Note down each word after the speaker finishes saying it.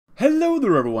Hello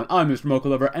there everyone, I'm Mr. Mocha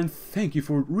Lover, and thank you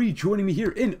for rejoining me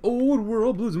here in Old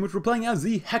World Blues, in which we're playing as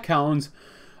the Heckhounds,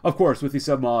 of course, with the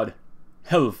submod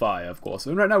Hellfire, of course.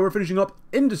 And right now we're finishing up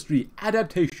Industry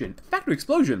Adaptation, Factory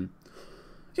Explosion.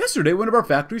 Yesterday, one of our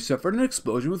factories suffered an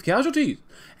explosion with casualties.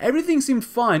 Everything seemed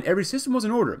fine, every system was in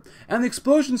order, and the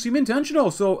explosion seemed intentional,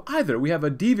 so either we have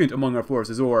a deviant among our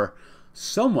forces, or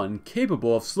someone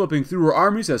capable of slipping through our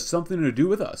armies has something to do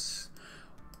with us.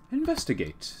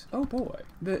 Investigate. Oh boy.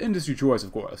 The industry choice,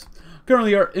 of course.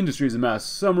 Currently, our industry is a mess.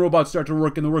 Some robots start to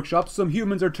work in the workshops, some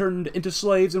humans are turned into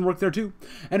slaves and work there too,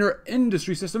 and our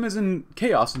industry system is in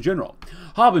chaos in general.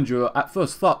 Harbinger at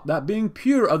first thought that being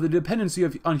pure of the dependency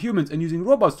on humans and using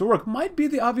robots to work might be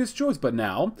the obvious choice, but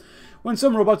now, when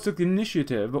some robots took the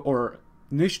initiative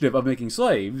of making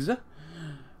slaves,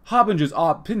 Harbinger's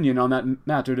opinion on that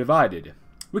matter divided.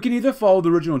 We can either follow the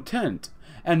original intent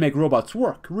and make robots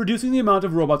work, reducing the amount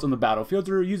of robots on the battlefields,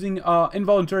 or using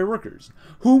involuntary workers,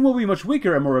 whom will be much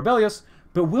weaker and more rebellious,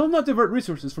 but will not divert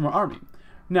resources from our army.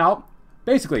 Now,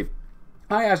 basically,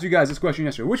 I asked you guys this question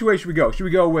yesterday. Which way should we go? Should we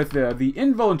go with the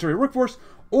involuntary workforce,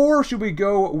 or should we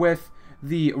go with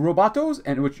the robotos,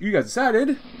 and which you guys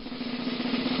decided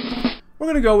we're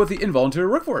going to go with the involuntary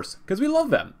workforce, because we love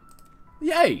them.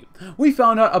 Yay! We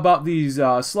found out about these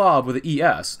Slav with the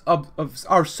ES of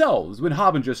ourselves when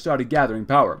Harbinger started gathering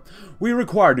power. We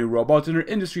required new robots and our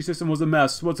industry system was a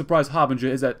mess. What surprised Harbinger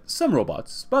is that some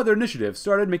robots, by their initiative,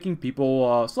 started making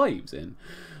people slaves, and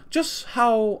just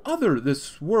how other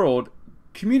this world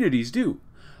communities do.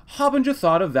 Harbinger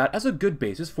thought of that as a good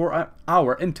basis for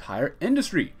our entire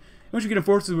industry. Once you get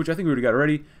forces, which I think we already got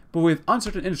already, but with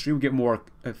uncertain industry we get more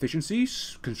efficiency,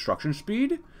 construction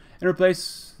speed, and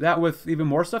replace that with even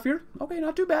more stuff here. Okay,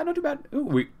 not too bad, not too bad.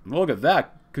 Ooh, look at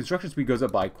that. Construction speed goes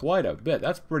up by quite a bit.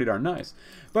 That's pretty darn nice.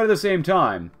 But at the same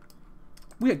time,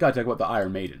 we got to talk about the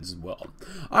Iron Maidens as well.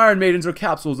 Iron Maidens are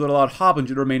capsules that allowed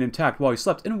Harbinger to remain intact while he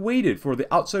slept and waited for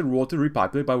the outside world to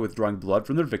repopulate by withdrawing blood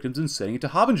from their victims and sending it to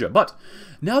Harbinger. But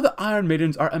now the Iron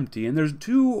Maidens are empty, and there's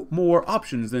two more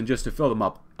options than just to fill them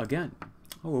up again.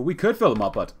 Oh, well, we could fill them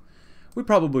up, but we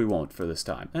probably won't for this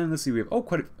time. And let's see, we have,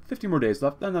 quite 50 more days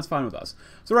left, and that's fine with us.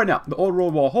 So right now, the old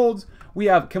world wall holds. We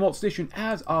have Kemalt Station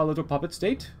as our little puppet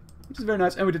state, which is very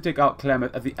nice. And we did take out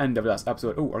Klamath at the end of last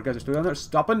episode. Oh, our guys are still down there.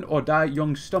 Stoppin' or die,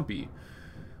 young Stumpy.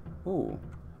 Oh.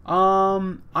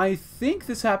 I think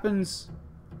this happens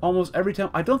almost every time.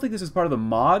 I don't think this is part of the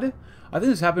mod. I think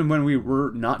this happened when we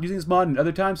were not using this mod and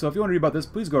other times. So if you want to read about this,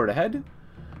 please go right ahead.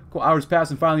 Cool, hours pass,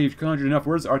 and finally you've conjured enough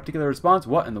words to articulate a response.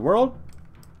 What in the world?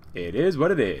 It is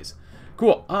what it is.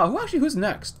 Cool. Who's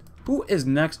next? Who is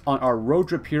next on our road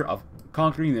trip here of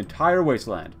conquering the entire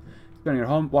wasteland? Spending our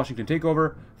home, Washington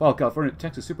takeover, follow California,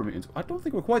 Texas super mutants. I don't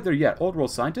think we're quite there yet. Old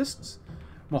world scientists?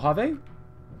 Mojave?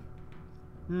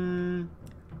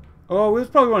 Oh, we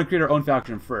probably want to create our own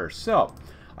faction first. So,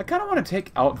 I kind of want to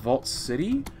take out Vault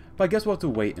City, but I guess we'll have to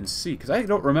wait and see, because I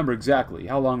don't remember exactly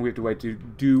how long we have to wait to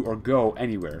do or go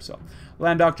anywhere. So,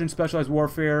 land doctrine, specialized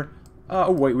warfare. Oh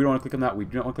wait, we don't want to click on that. We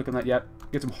don't want to click on that yet.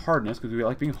 Get some hardness, because we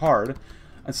like being hard.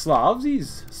 And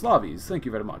Slavies, thank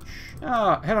you very much.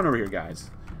 Head on over here, guys.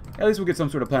 At least we'll get some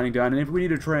sort of planning done, and if we need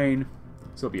to train,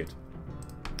 so be it.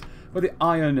 But the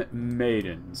Iron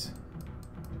Maidens.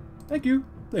 Thank you,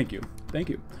 thank you, thank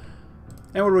you.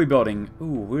 And what are we building? Ooh,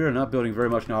 we are not building very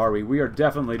much now, are we? We are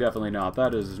definitely not.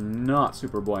 That is not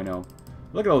super bueno.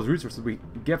 Look at all those resources we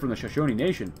get from the Shoshone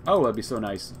Nation. Oh, that'd be so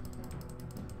nice.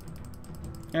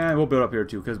 And we'll build up here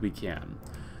too, because we can.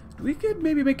 We could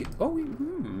maybe make it... Oh,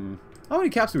 how many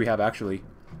caps do we have, actually?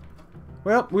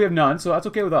 Well, we have none, so that's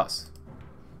okay with us.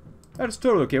 That is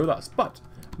totally okay with us. But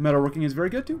metalworking is very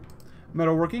good, too.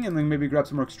 Metalworking, and then maybe grab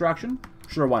some more extraction.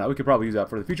 Sure, why not? We could probably use that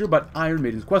for the future. But Iron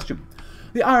Maiden's question.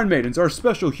 The Iron Maidens are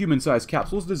special human-sized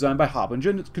capsules designed by Harbinger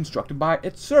and constructed by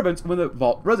its servants when the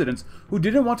Vault residents who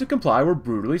didn't want to comply were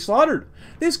brutally slaughtered.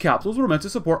 These capsules were meant to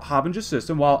support Harbinger's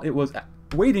system while it was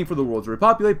waiting for the world to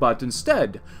repopulate, but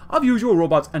instead of usual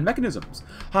robots and mechanisms.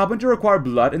 Harbinger required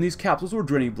blood, and these capsules were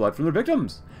draining blood from their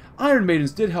victims. Iron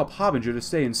Maidens did help Harbinger to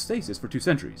stay in stasis for 2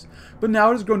 centuries, but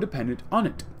now it has grown dependent on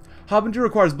it. Harbinger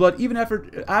requires blood even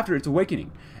after its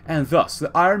awakening, and thus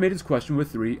the Iron Maidens question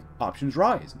with 3 options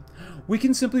rise. We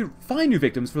can simply find new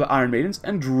victims for the Iron Maidens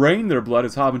and drain their blood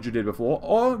as Harbinger did before,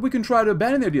 or we can try to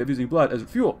abandon the idea of using blood as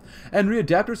fuel and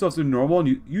readapt ourselves to normal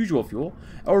and usual fuel,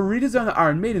 or redesign the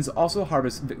Iron Maidens to also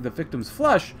harvest the victim's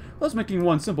flesh, thus making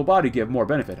one simple body give more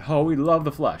benefit. Oh, we love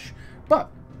the flesh. But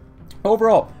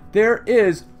overall, there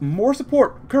is more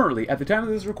support currently at the time of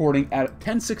this recording at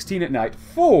 10:16 at night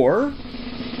for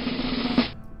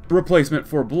replacement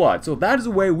for blood. So that is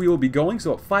the way we will be going.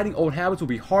 So fighting old habits will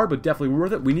be hard, but definitely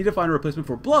worth it. We need to find a replacement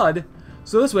for blood,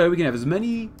 so this way we can have as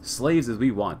many slaves as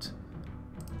we want.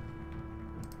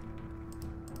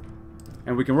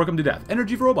 And we can work them to death.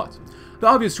 Energy for robots. The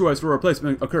obvious choice for a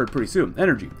replacement occurred pretty soon.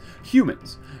 Energy.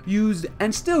 Humans used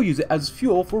and still use it as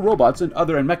fuel for robots and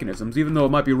other end mechanisms, even though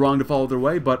it might be wrong to follow their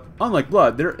way, but unlike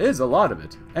blood, there is a lot of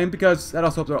it. And because that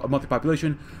also helps our monthly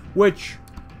population, which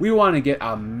we want to get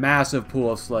a massive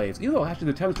pool of slaves. Even though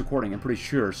actually the time of this recording, I'm pretty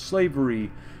sure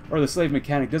slavery or the slave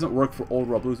mechanic doesn't work for Old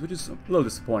World Blues, which is a little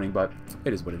disappointing, but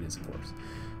it is what it is, of course.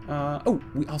 Oh,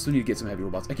 we also need to get some heavy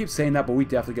robots. I keep saying that, but we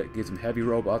definitely get some heavy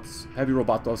robots. Heavy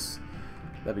robotos.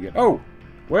 That'd be good. Oh,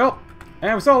 well,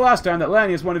 and we saw last time that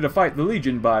Lanius wanted to fight the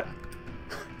Legion, but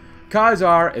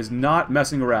Kaisar is not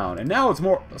messing around. And now it's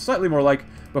slightly more like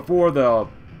before the,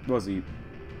 what was he,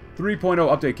 3.0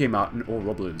 update came out in Old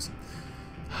World Blues.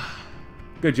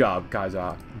 Good job,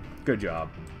 Kaisar. Good job.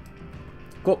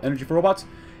 Cool, energy for robots.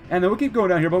 And then we keep going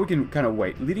down here, but we can kind of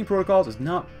wait. Leading protocols is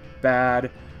not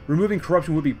bad. Removing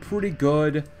corruption would be pretty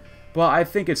good, but I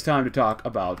think it's time to talk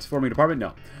about forming a department.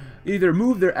 No. Either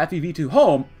move their FEV to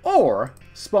home or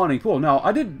spawning pool. Now,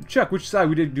 I did check which side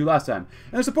we did do last time,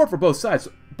 and there's support for both sides,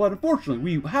 but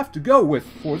unfortunately, we have to go with,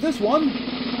 for this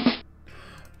one,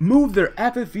 move their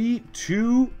FFE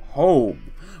to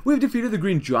home. We've defeated the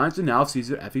Green Giants and now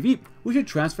seized their FEV. We should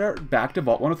transfer it back to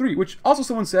Vault 103, which also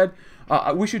someone said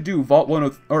we should do Vault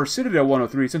 103 or Citadel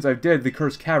 103 since I did the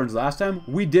Cursed Caverns last time.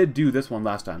 We did do this one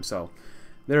last time, so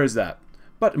there is that.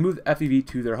 But move the FEV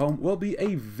to their home will be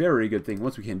a very good thing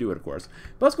once we can do it, of course.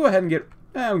 But let's go ahead and get,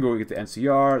 we're going to get the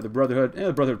NCR, the Brotherhood.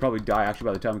 The Brotherhood will probably die actually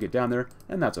by the time we get down there,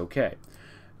 and that's okay.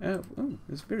 Oh,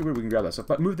 it's very weird we can grab that stuff.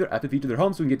 But move their FFV to their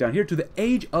home so we can get down here to the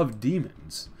Age of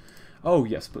Demons. Oh,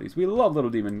 yes, please. We love little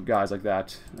demon guys like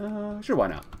that. Sure, why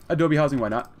not? Adobe housing, why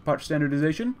not? Part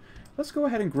standardization. Let's go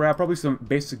ahead and grab probably some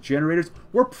basic generators.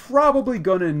 We're probably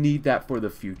going to need that for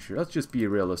the future. Let's just be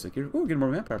realistic here. Ooh, get more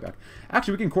manpower back.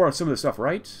 Actually, we can core some of this stuff,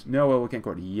 right? No, well, we can't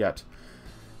core it yet.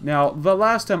 Now, the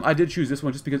last time I did choose this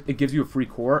one just because it gives you a free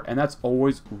core, and that's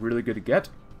always really good to get.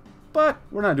 But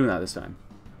we're not doing that this time.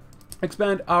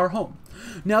 Expand our home.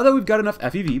 Now that we've got enough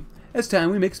FEV, it's time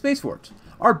we make space for it.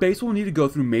 Our base will need to go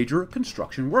through major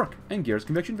construction work. And Gears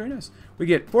Conviction, very nice. We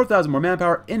get 4,000 more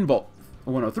manpower in Vault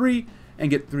 103 and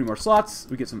get 3 more slots.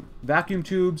 We get some vacuum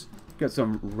tubes. We got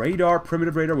some radar,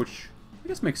 primitive radar, which I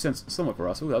guess makes sense somewhat for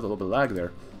us. Oh, that was a little bit of lag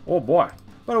there. Oh boy.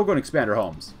 But we're going to expand our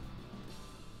homes.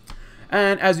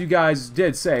 And as you guys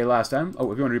did say last time,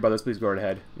 oh, if you want to read about this, please go right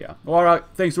ahead. Yeah. Well,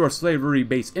 thanks to our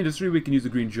slavery-based industry, we can use the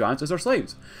Green Giants as our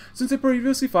slaves. Since they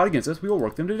previously fought against us, we will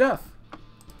work them to death.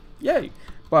 Yay.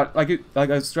 But like I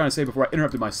was trying to say before I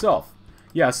interrupted myself,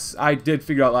 yes, I did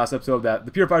figure out last episode that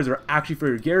the Purifiers are actually for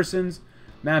your garrisons.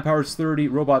 Manpower is 30.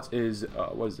 Robots is,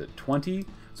 what is it, 20?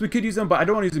 So we could use them, but I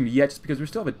don't want to use them yet just because we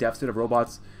still have a deficit of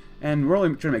robots. And we're only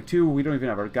trying to make 2. We don't even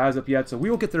have our guys up yet, so we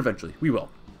will get there eventually. We will.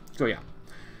 So yeah.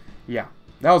 Yeah,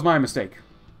 that was my mistake.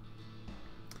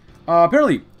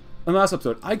 Apparently, in the last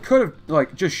episode, I could have,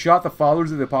 like, just shot the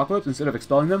followers of the apocalypse instead of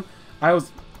expelling them. I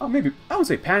was, maybe, I wouldn't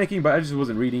say panicking, but I just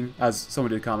wasn't reading, as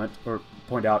someone did comment or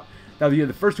point out. That you had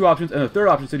the first 2 options, and the third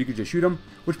option said you could just shoot them,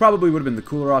 which probably would have been the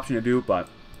cooler option to do, but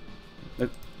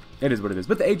it is what it is.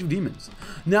 But the Age of Demons.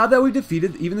 Now that we've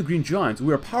defeated even the Green Giants,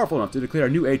 we are powerful enough to declare a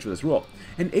new age for this role.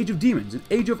 An Age of Demons, an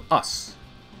Age of Us.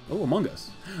 Oh, Among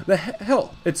Us. The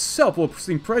hell itself will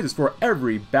sing praises for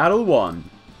every battle won.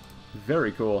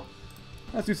 Very cool.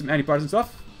 Let's do some anti-partisan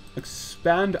stuff.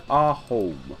 Expand our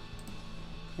home.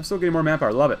 I'm still getting more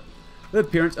manpower. Love it. The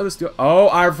appearance of the Steel... Oh,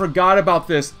 I forgot about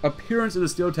this. Appearance of the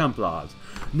Steel Templars.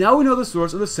 Now we know the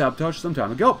source of the sabotage some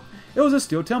time ago. It was the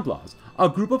Steel Templars, a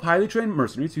group of highly trained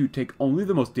mercenaries who take only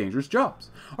the most dangerous jobs.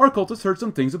 Our cultists heard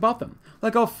some things about them.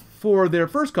 Like how for their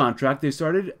first contract, they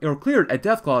started or cleared a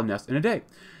Deathclaw nest in a day.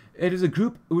 It is a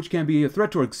group which can be a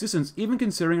threat to our existence even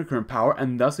considering our current power,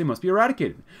 and thus they must be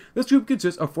eradicated. This group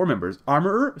consists of 4 members: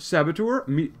 Armorer, Saboteur,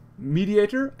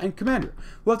 Mediator, and Commander.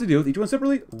 We'll have to deal with each one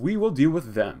separately. We will deal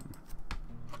with them.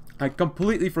 I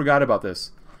completely forgot about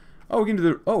this. Oh, we can do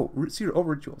the... Oh, Cedar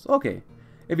Over rituals. Okay.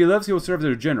 If he lives, he will serve as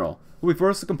a general. We'll be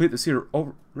forced to complete the Cedar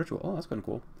Over ritual. Oh, that's kind of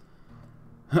cool.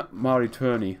 Mari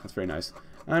Turney. That's very nice.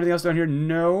 Anything else down here?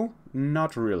 No,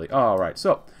 not really. Alright,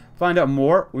 so... Find out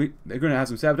more. They're going to have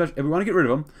some sabotage. If we want to get rid of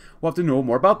them, we'll have to know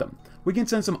more about them. We can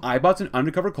send some iBots and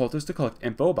undercover cultists to collect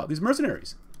info about these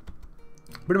mercenaries.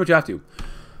 Pretty much have to.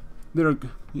 They're,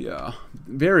 yeah,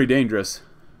 very dangerous.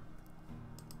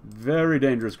 Very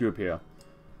dangerous group here.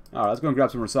 Alright, let's go and grab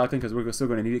some recycling because we're still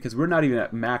going to need it because we're not even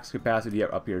at max capacity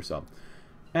yet up here, so.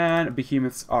 And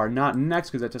behemoths are not next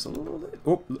because that's just a little bit...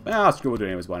 Oh, let's go with it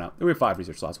anyways, why not? We have 5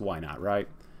 research slots, why not, right?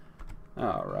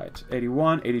 Alright,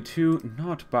 81, 82,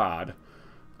 not bad.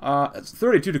 It's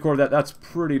 32 to core that, that's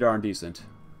pretty darn decent.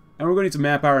 And we're going to need some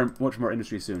manpower and much more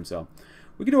industry soon, so...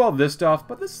 We can do all this stuff,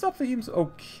 but this stuff seems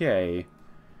okay.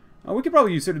 We could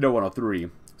probably use Citadel 103.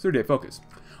 Citadel focus.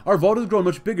 Our vault has grown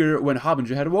much bigger when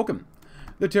Habanja had awoken.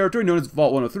 The territory known as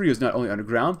Vault 103 is not only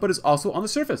underground, but is also on the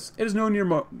surface. It is no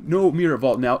mere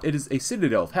vault now, it is a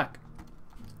citadel of heck.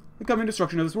 The coming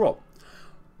destruction of this world.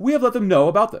 We have let them know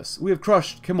about this. We have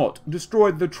crushed Kemot,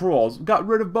 destroyed the trolls, got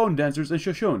rid of bone dancers and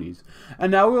Shoshones,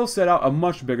 and now we will set out a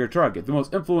much bigger target, the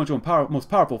most influential and most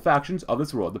powerful factions of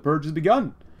this world. The purge has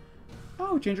begun.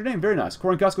 Oh, we changed your name. Very nice.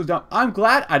 Coring cost goes down. I'm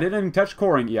glad I didn't even touch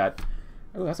coring yet.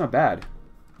 Oh, that's not bad.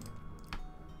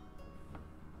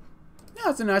 Yeah,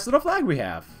 it's a nice little flag we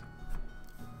have.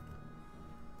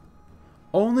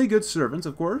 Only good servants,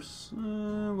 of course. What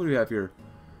do we have here?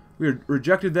 We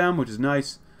rejected them, which is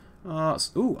nice.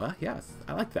 Yes,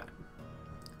 I like that.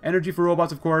 Energy for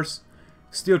robots, of course.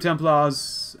 Steel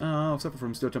Templars. Suffer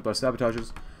from Steel Templar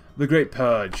sabotages. The Great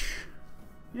Purge.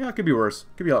 Yeah, it could be worse.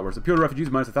 Could be a lot worse. Appeal to refugees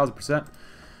minus 1,000%.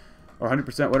 Or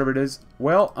 100%, whatever it is.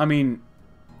 Well, I mean,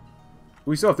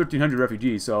 we still have 1,300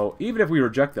 refugees, so even if we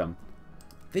reject them,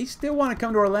 they still want to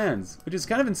come to our lands, which is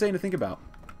kind of insane to think about.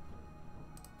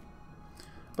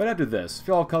 But after this,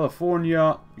 Fill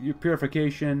California,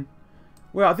 purification.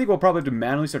 Well, I think we'll probably have to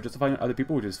manually start justifying other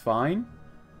people, which is fine.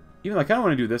 Even though I kind of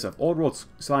want to do this of old world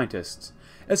scientists.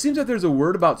 It seems that there's a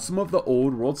word about some of the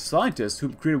old world scientists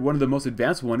who created one of the most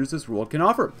advanced wonders this world can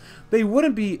offer. They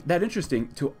wouldn't be that interesting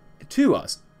to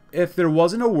us if there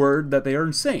wasn't a word that they are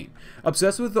insane,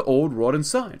 obsessed with the old world and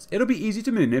science. It'll be easy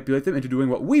to manipulate them into doing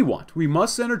what we want. We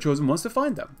must send our chosen ones to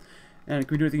find them. And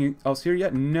can we do anything else here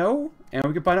yet? No. And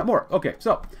we can find out more. Okay,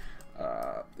 so,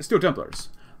 Steel Templars.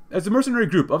 As a mercenary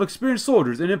group of experienced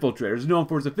soldiers and infiltrators known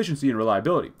for its efficiency and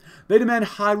reliability, they demand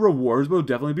high rewards but will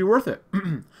definitely be worth it.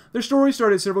 Their story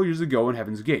started several years ago in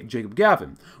Heaven's Gate. Jacob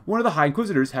Gavin, one of the High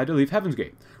Inquisitors, had to leave Heaven's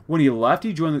Gate. When he left,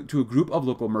 he joined to a group of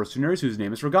local mercenaries whose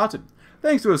name is forgotten.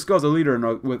 Thanks to his skills as a leader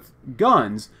with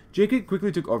guns, Jacob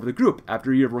quickly took over the group.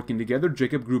 After a year of working together,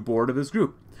 Jacob grew bored of this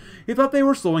group. He thought they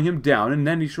were slowing him down, and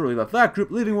then he shortly left that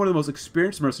group, leaving one of the most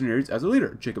experienced mercenaries as a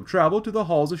leader. Jacob traveled to the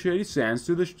halls of Shady Sands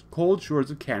to the cold shores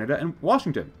of Canada and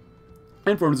Washington,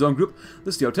 and formed his own group,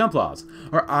 the Steel Templars.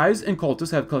 Our eyes and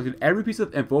cultists have collected every piece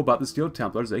of info about the Steel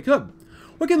Templars they could.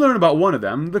 We can learn about one of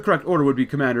them. The correct order would be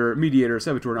Commander, Mediator,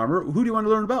 Saboteur, and Armor. Who do you want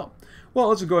to learn about? Well,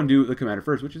 let's just go and do the Commander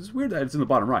first, which is weird that it's in the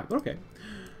bottom right, but okay.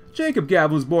 Jacob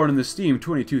Gavin was born in the Steam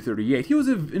 2238. He was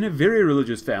in a very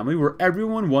religious family where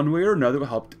everyone, one way or another,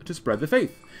 helped to spread the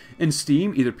faith. In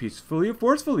Steam, either peacefully or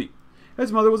forcefully.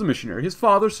 His mother was a missionary. His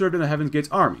father served in the Heaven's Gates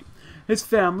army. His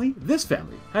family, this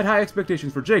family, had high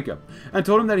expectations for Jacob, and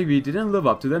told him that if he didn't live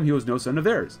up to them, he was no son of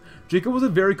theirs. Jacob was a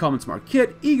very calm and smart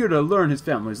kid, eager to learn his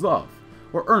family's love,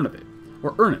 or earn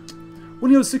it.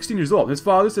 When he was 16 years old, his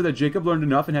father said that Jacob learned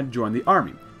enough and had to join the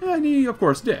army, and he, of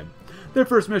course, did. Their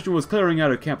first mission was clearing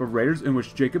out a camp of raiders in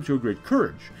which Jacob showed great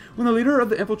courage. When the leader of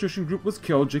the infiltration group was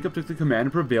killed, Jacob took the command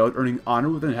and prevailed, earning honor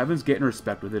within Heaven's Gate and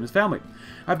respect within his family.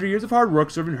 After years of hard work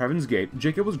serving Heaven's Gate,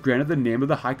 Jacob was granted the name of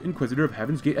the High Inquisitor of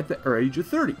Heaven's Gate at the age of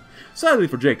 30. Sadly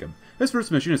for Jacob, his first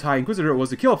mission as High Inquisitor was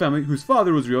to kill a family whose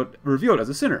father was revealed as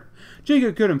a sinner.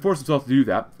 Jacob couldn't force himself to do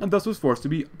that, and thus was forced to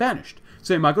be banished.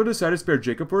 St. Michael decided to spare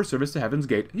Jacob for his service to Heaven's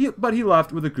Gate, but he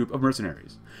left with a group of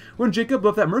mercenaries. When Jacob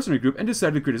left that mercenary group and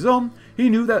decided to create his own, he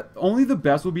knew that only the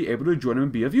best would be able to join him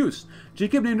and be of use.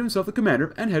 Jacob named himself the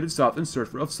commander and headed south in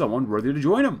search of someone worthy to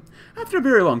join him. After a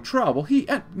very long travel, he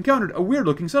encountered a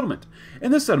weird-looking settlement.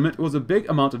 In this settlement was a big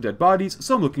amount of dead bodies,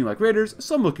 some looking like raiders,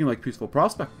 some looking like peaceful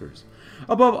prospectors.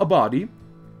 Above a body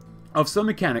of some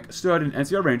mechanic stood an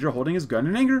NCR ranger holding his gun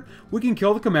in anger. We can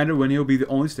kill the commander when he will be the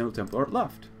only Steel Templar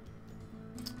left.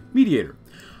 Mediator.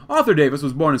 Arthur Davis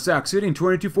was born in Sac City in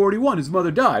 2241. His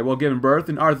mother died while giving birth,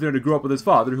 and Arthur had to grow up with his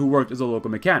father, who worked as a local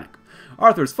mechanic.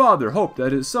 Arthur's father hoped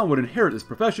that his son would inherit this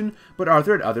profession, but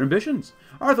Arthur had other ambitions.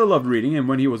 Arthur loved reading, and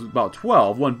when he was about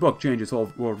 12, one book changed his whole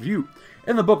worldview.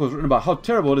 In the book was written about how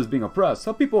terrible it is being oppressed,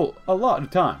 how people, a lot of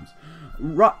times,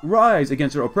 rise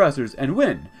against their oppressors and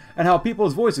win, and how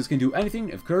people's voices can do anything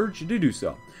if courage to do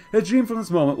so. His dream from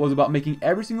this moment was about making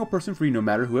every single person free, no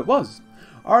matter who it was.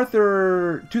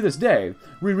 Arthur, to this day,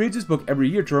 rereads his book every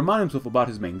year to remind himself about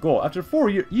his main goal. After 4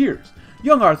 years,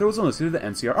 young Arthur was enlisted to the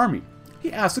NCR Army.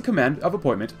 He asked the command of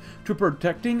appointment to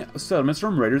protecting settlements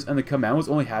from raiders, and the command was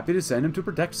only happy to send him to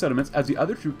protect settlements as the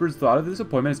other troopers thought of this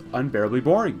appointment as unbearably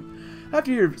boring.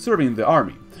 After serving in the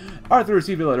army, Arthur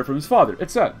received a letter from his father.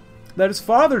 It said, that his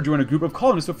father joined a group of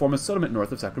colonists to form a settlement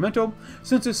north of Sacramento,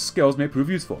 since his skills may prove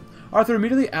useful. Arthur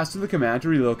immediately asked the command to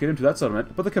relocate him to that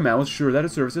settlement, but the command was sure that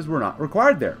his services were not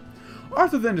required there.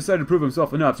 Arthur then decided to prove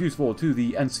himself enough useful to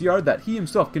the NCR that he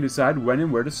himself can decide when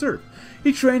and where to serve.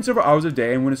 He trained several hours a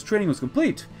day, and when his training was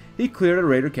complete, he cleared a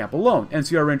raider camp alone.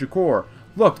 NCR Ranger Corps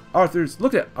looked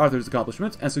at Arthur's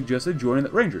accomplishments and suggested joining the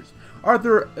Rangers.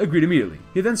 Arthur agreed immediately.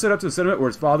 He then set up to the settlement where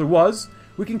his father was.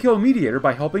 We can kill a mediator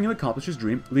by helping him accomplish his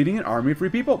dream, leading an army of free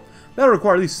people. That will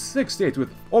require at least 6 states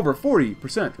with over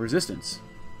 40% resistance.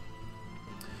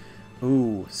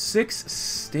 Ooh, 6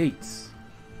 states.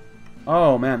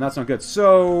 Oh man, that's not good.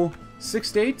 So, 6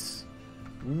 states?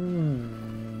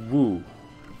 Ooh.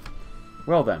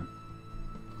 Well then.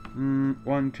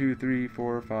 1, 2, 3,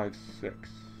 4, 5, 6.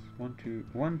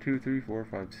 1, 2, 3, 4,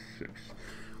 5, 6.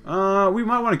 We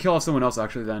might want to kill off someone else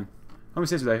actually then. How many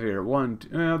states do I have here? 1,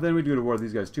 2, then we do go to war with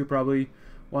these guys too probably.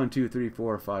 1, 2, 3,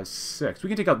 4, 5, 6. We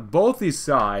can take out both these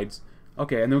sides.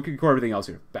 Okay, and then we can core everything else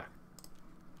here. Back.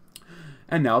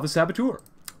 And now the Saboteur.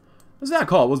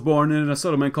 ZAX Hall was born in a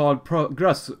settlement called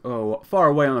Progresso, far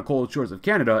away on the cold shores of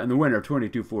Canada in the winter of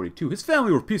 2242. His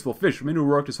family were peaceful fishermen who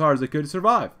worked as hard as they could to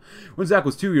survive. When ZAX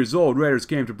was 2 years old, raiders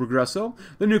came to Progresso,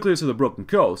 the nucleus of the broken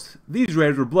coast. These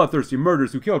raiders were bloodthirsty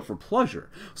murderers who killed for pleasure,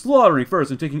 slaughtering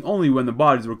first and taking only when the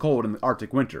bodies were cold in the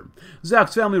Arctic winter.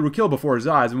 ZAX's family were killed before his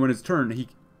eyes, and when his turn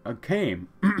came,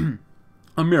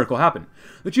 a miracle happened.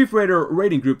 The chief raider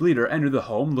raiding group leader entered the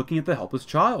home looking at the helpless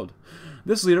child.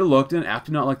 This leader looked and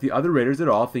acted not like the other raiders at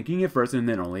all, thinking at first and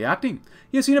then only acting.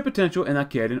 He had seen a potential in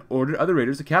that kid and ordered other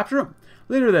raiders to capture him.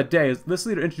 Later that day, this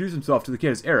leader introduced himself to the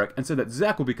kid as Eric and said that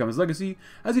ZAX will become his legacy,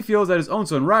 as he feels that his own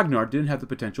son Ragnar didn't have the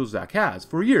potential ZAX has.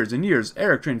 For years and years,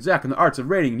 Eric trained ZAX in the arts of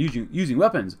raiding and using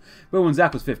weapons, but when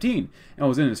ZAX was 15 and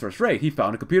was in his first raid, he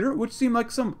found a computer which seemed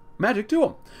like some magic to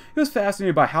him. He was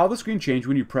fascinated by how the screen changed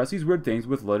when you press these weird things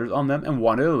with letters on them and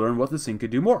wanted to learn what this thing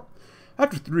could do more.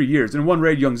 After 3 years, in one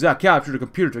raid, young ZAX captured a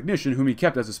computer technician whom he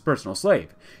kept as his personal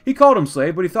slave. He called him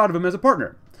slave, but he thought of him as a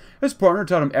partner. His partner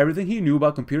taught him everything he knew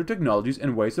about computer technologies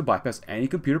and ways to bypass any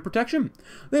computer protection.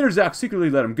 Later, ZAX secretly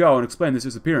let him go and explained this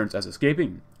disappearance as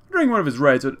escaping. During one of his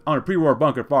raids on a pre-war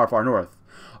bunker far, far north,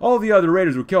 all the other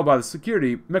raiders were killed by the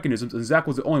security mechanisms and ZAX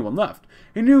was the only one left.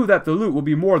 He knew that the loot would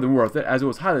be more than worth it, as it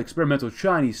was highly experimental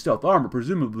Chinese stealth armor,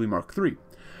 presumably Mark III.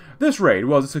 This raid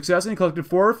was a success and he collected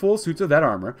 4 full suits of that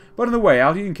armor, but on the way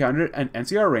out he encountered an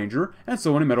NCR Ranger and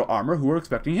someone in metal armor who were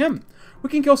expecting him.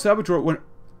 We can kill Saboteur when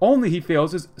only he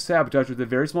fails his sabotage with a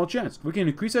very small chance. We can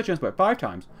increase that chance by 5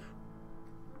 times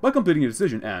by completing a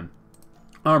decision and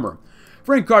armor.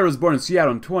 Frank Carter was born in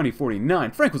Seattle in 2049.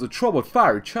 Frank was a troubled,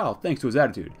 fiery child thanks to his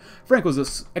attitude. Frank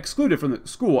was excluded from the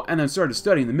school and then started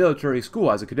studying the military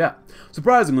school as a cadet.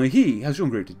 Surprisingly, he has shown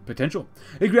great potential.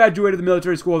 He graduated the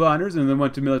military school with honors and then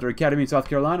went to military academy in South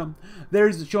Carolina. There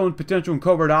he's shown potential in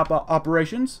covert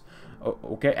operations,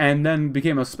 and then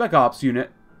became a Spec Ops unit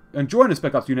and joined the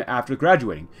Spec Ops unit after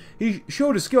graduating. He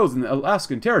showed his skills in the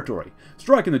Alaskan territory,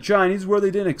 striking the Chinese where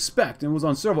they didn't expect, and was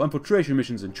on several infiltration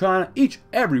missions in China.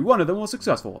 Every one of them was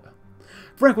successful.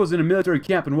 Frank was in a military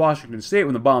camp in Washington State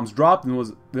when the bombs dropped, and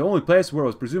was the only place where it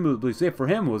was presumably safe for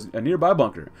him was a nearby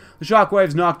bunker. The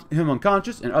shockwaves knocked him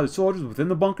unconscious and other soldiers within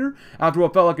the bunker. After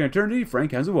what felt like an eternity,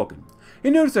 Frank has awoken. He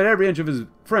noticed that every inch of his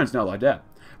friends now lie dead.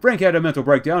 Frank had a mental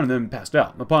breakdown and then passed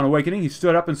out. Upon awakening, he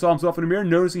stood up and saw himself in the mirror,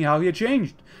 noticing how he had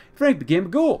changed. Frank became a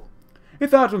ghoul. He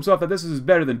thought to himself that this is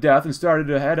better than death and started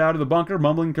to head out of the bunker,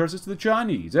 mumbling curses to the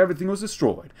Chinese. Everything was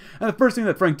destroyed, and the first thing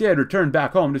that Frank did returned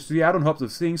back home to Seattle in hopes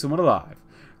of seeing someone alive.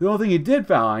 The only thing he did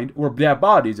find were dead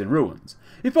bodies and ruins.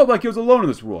 He felt like he was alone in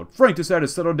this world. Frank decided to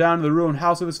settle down in the ruined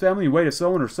house of his family and wait if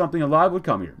someone or something alive would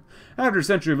come here. After a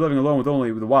century of living alone with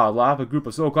only the wildlife, a group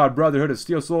of so-called Brotherhood of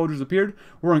Steel soldiers appeared,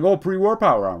 wearing old pre-war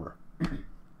power armor.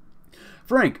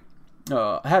 Frank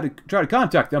had to try to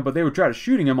contact them, but they would try to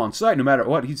shooting him on sight no matter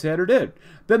what he said or did.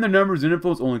 Then their numbers and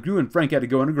influence only grew, and Frank had to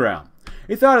go underground.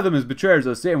 He thought of them as betrayers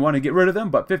of the state and wanted to get rid of them,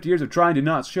 but 50 years of trying did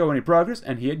not show any progress,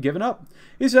 and he had given up.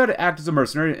 He decided to act as a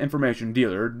mercenary and information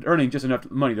dealer, earning just enough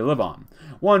money to live on.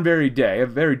 One very day, a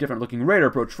very different-looking raider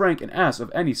approached Frank and asked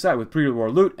of any site with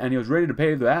pre-war loot, and he was ready to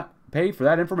pay for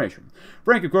that information.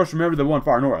 Frank, of course, remembered the one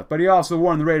far north, but he also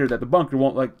warned the raider that the bunker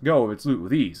won't let go of its loot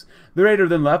with ease. The raider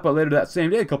then left, but later that same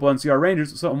day, a couple NCR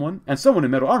Rangers, someone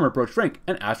in metal armor approached Frank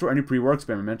and asked for any pre-war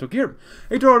experimental gear.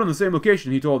 He told him the same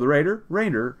location he told the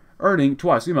raider, earning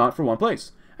twice the amount for one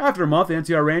place. After a month, the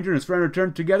NCR Ranger and his friend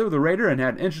returned together with the raider and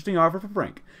had an interesting offer for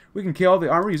Frank. We can kill the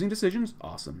armor using decisions.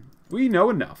 Awesome. We know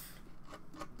enough.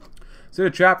 Set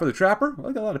a trap for the trapper. Well,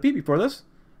 I got a lot of PP for this.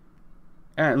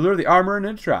 And lure the armor in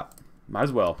a trap. Might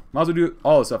as well do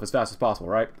all this stuff as fast as possible,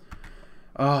 right?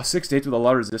 6 states with a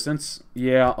lot of resistance.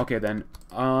 Yeah, okay then.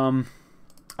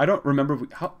 I don't remember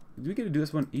if how do we get to do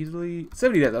this one easily?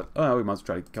 70 days. Oh, we might as well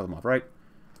try to kill them off, right?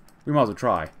 We might as well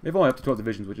try. They've only up to 12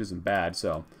 divisions, which isn't bad,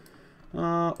 so.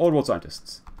 Old world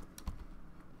scientists.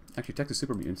 Actually, Texas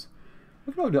super mutants.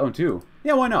 We could probably do that one too.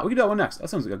 Yeah, why not? We could do that one next. That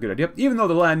sounds like a good idea. Even though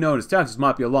the land known as Texas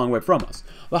might be a long way from us,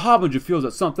 the Harbinger feels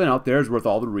that something out there is worth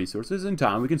all the resources and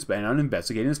time we can spend on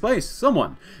investigating this place.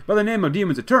 Someone by the name of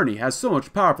Demon's Attorney has so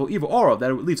much powerful evil aura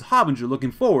that it leaves Harbinger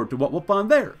looking forward to what we'll find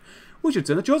there. We should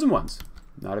send the Chosen Ones.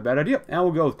 Not a bad idea. And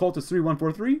we'll go with Cultist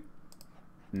 3143.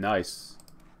 Nice.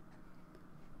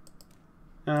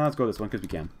 Let's go this one because we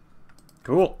can.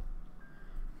 Cool.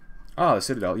 Oh, the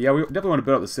Citadel. Yeah, we definitely want to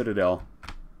build up the Citadel.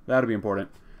 That'll be important.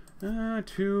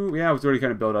 2. Yeah, it's already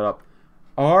kind of built up.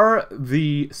 Are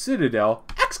the Citadel!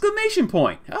 Exclamation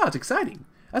point! Ah, it's exciting.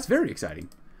 That's very exciting.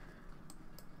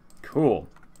 Cool.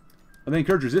 And then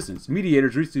encourage resistance.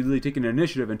 Mediators recently taken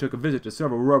initiative and took a visit to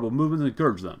several rebel movements and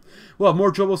encouraged them. We'll have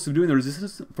more trouble subduing the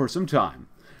resistance for some time.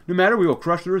 No matter, we will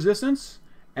crush the resistance.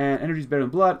 And energy's better than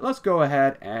blood. Let's go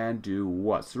ahead and do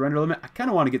what? Surrender limit? I kind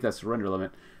of want to get that surrender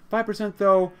limit. 5%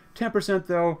 though. 10%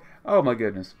 though. Oh my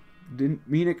goodness.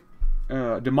 Demonic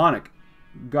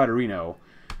Gotterino.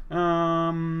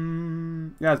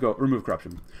 Yeah, let's go. Remove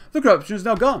corruption. The corruption is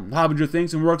now gone. Harbinger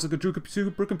thinks and works like a true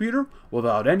supercomputer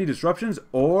without any disruptions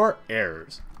or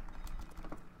errors.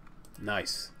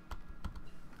 Nice.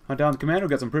 Hunt down the commander.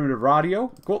 Got some primitive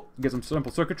radio. Cool. Get some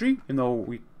simple circuitry, even though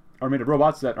we are made of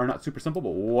robots that are not super simple,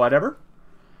 but whatever.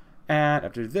 And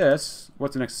after this,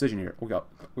 what's the next decision here? We gotta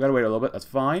wait a little bit. That's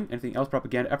fine. Anything else?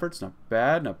 Propaganda efforts? Not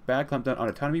bad. Not bad. Clamp down on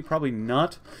autonomy? Probably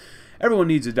not. Everyone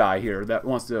needs to die here that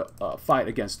wants to fight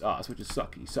against us, which is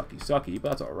sucky, sucky, sucky, but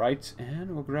that's alright.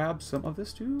 And we'll grab some of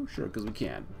this too? Sure, because we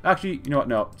can. Actually, you know what?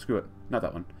 No, screw it. Not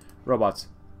that one. Robots.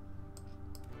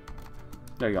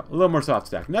 There you go. A little more soft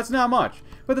stack. And that's not much.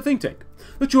 But the think tank.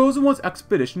 The Chosen One's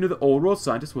expedition to the Old World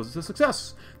Scientist was a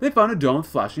success. They found a dome with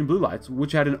flashing blue lights,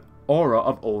 which had an aura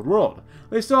of Old World.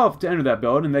 They still have to enter that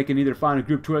building, and they can either find a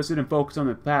group twisted and focus on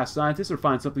the past scientists or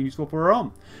find something useful for our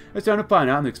own. It's time to find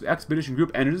out, and the expedition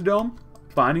group enters the dome,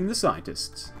 finding the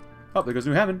scientists. Oh, there goes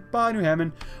New Hammond. Bye, New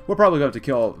Hammond. We're probably going to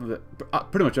kill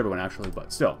pretty much everyone, actually,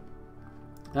 but still.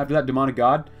 After that, Demonic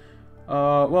God.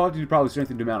 Well, you probably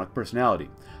strengthen demonic personality.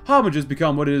 Harbinger's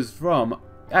become what is from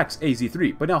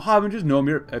XAZ3, but now Harbinger's no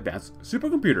mere advanced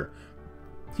supercomputer.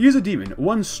 He is a demon,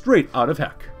 one straight out of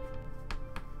heck.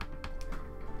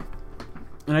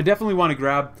 And I definitely want to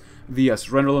grab the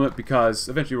surrender limit because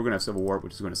eventually we're going to have Civil War,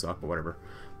 which is going to suck, but whatever.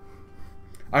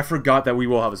 I forgot that we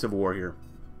will have a Civil War here.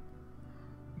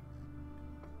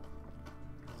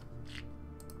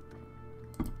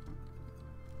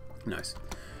 Nice.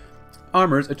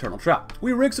 Armor's Eternal Trap.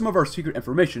 We rigged some of our secret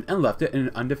information and left it in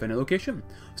an undefended location.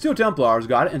 Steel Templars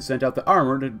got it and sent out the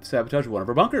armor to sabotage one of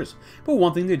our bunkers. But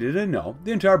one thing they didn't know,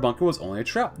 the entire bunker was only a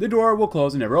trap. The door will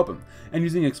close and never open. And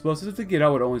using explosives to get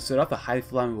out would only set off the highly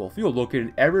flammable fuel located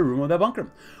in every room of that bunker.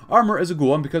 Armor is a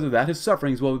ghoul, and because of that, his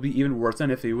sufferings will be even worse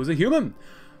than if he was a human.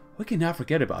 We cannot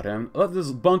forget about him. Let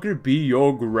this bunker be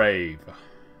your grave.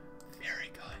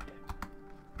 Very good.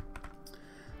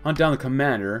 Hunt down the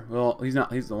commander. Well, he's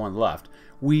not. He's the one left.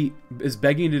 Is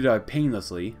begging to die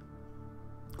painlessly.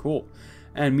 Cool.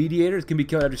 And mediators can be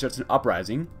killed after he starts an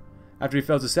uprising. After he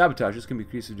fails to sabotage, this can be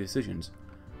increased decisions.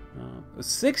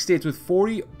 6 states with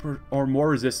 40 or more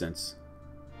resistance.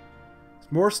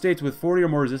 More states with 40 or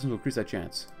more resistance will increase that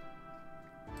chance.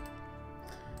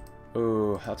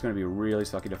 Oh, that's going to be really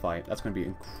sucky to fight. That's going to be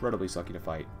incredibly sucky to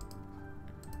fight.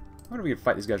 I wonder if we can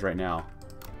fight these guys right now.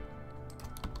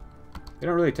 They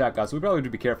don't really attack us, so we probably need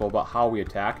to be careful about how we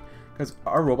attack. Because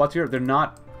our robots here, they're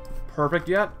not perfect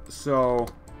yet, so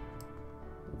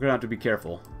we're going to have to be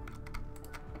careful.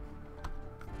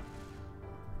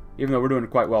 Even though we're doing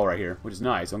quite well right here, which is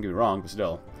nice, don't get me wrong, but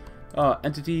still.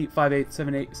 Entity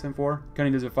 587874,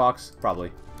 Cunning Lizard Fox,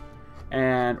 probably.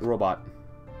 And Robot.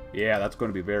 Yeah, that's going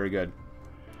to be very good.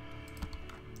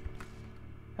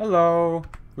 Hello.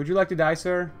 Would you like to die,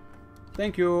 sir?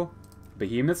 Thank you.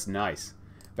 Behemoths, nice.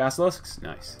 Basilisks,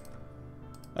 nice.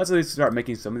 Let's at least start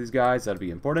making some of these guys. That'll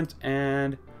be important.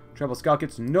 And Treble Scout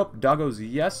Kits, nope. Doggos,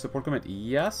 yes. Support Command,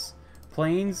 yes.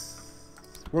 Planes,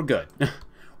 we're good.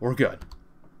 We're good.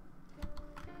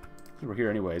 We're here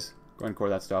anyways. Go ahead and core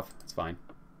that stuff. It's fine.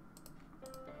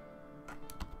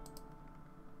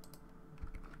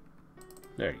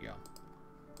 There you go.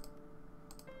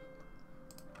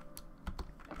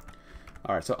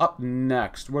 Alright, so up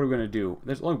next, what are we going to do?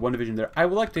 There's only one division there. I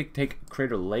would like to take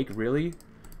Crater Lake, really.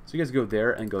 So you guys go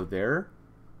there and go there.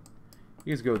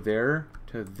 You guys go there,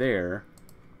 to there,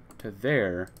 to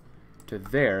there, to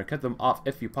there. Cut them off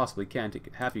if you possibly can.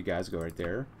 Take half you guys go right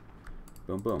there.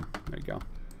 Boom, boom. There you go.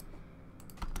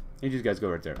 And you guys go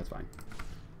right there. That's fine.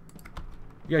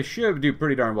 You guys should do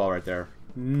pretty darn well right there.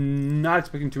 Not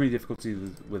expecting too many difficulties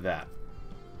with that.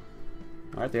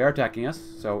 Alright, they are attacking us,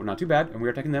 so not too bad. And we're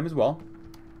attacking them as well.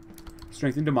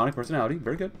 Strengthen demonic personality.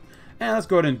 Very good. And let's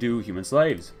go ahead and do human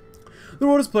slaves. The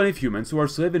world has plenty of humans, so our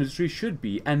slave industry should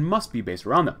be and must be based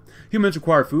around them. Humans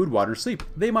require food, water, and sleep.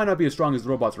 They might not be as strong as the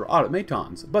robots or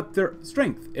automatons, but their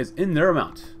strength is in their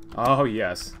amount. Oh,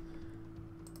 yes.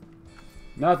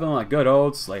 Nothing like good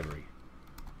old slavery.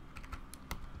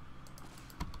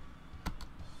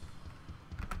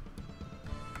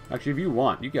 Actually, if you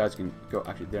want, you guys can go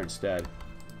actually there instead.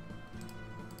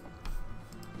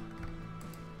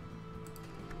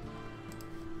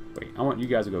 Wait, I want you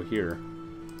guys to go here.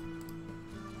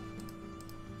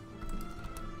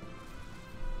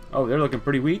 Oh, they're looking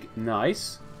pretty weak.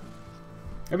 Nice.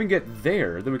 If we can get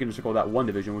there, then we can encircle that one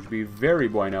division, which would be very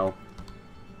bueno.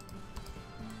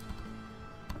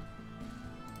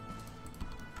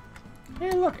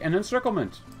 Hey, look, an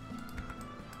encirclement.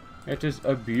 It is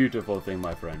a beautiful thing,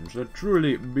 my friends. A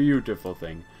truly beautiful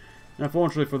thing. And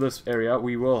unfortunately for this area,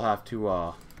 we will have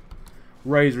to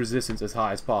raise resistance as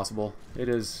high as possible. It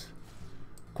is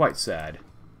quite sad.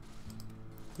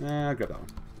 I'll grab that one.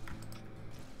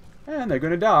 And they're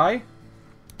gonna die.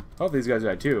 Hope these guys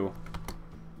die too.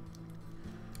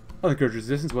 I'll encourage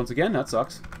resistance once again. That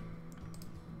sucks.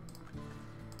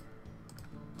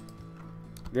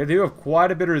 They do have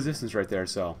quite a bit of resistance right there,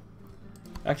 so.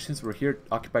 Actually, since we're here,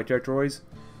 occupied territories,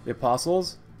 the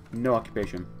apostles, no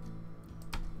occupation.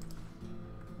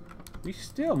 We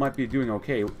still might be doing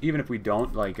okay, even if we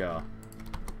don't, like,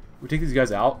 we take these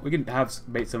guys out. We can have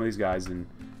bait some of these guys and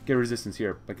get resistance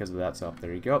here because of that, so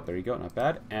there you go, not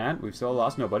bad. And we've still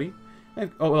lost nobody.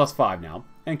 And, oh, we lost 5 now.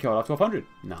 And killed off 1,200.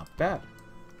 Not bad.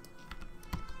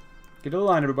 Get to the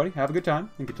line, everybody. Have a good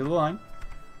time and get to the line.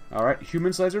 Alright,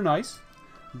 human slaves are nice.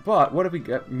 But what if we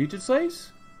get mutant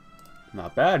slaves?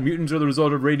 Not bad. Mutants are the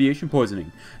result of radiation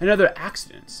poisoning and other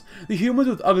accidents. The humans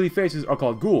with ugly faces are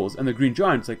called ghouls, and the green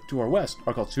giants, like to our west,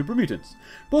 are called super mutants.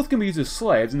 Both can be used as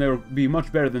slaves, and they will be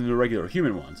much better than the regular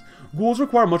human ones. Ghouls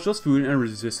require much less food and are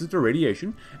resistant to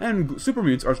radiation, and super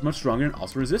mutants are much stronger and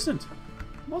also resistant.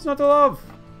 What's not to love?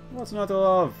 What's not to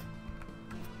love?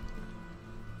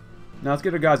 Now let's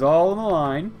get our guys all in the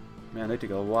line. Man, they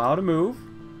take a while to move.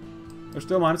 They're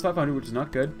still minus 500, which is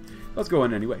not good. Let's go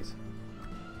in anyways.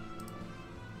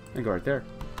 And go right there.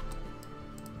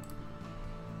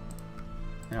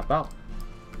 And help out.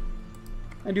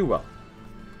 And do well.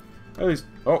 At least...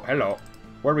 Oh, hello.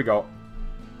 Where do we go?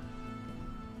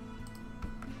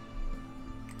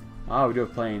 Ah, we do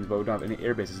have planes, but we don't have any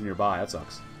air bases nearby. That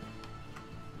sucks.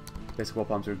 Basic wall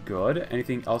bombs are good.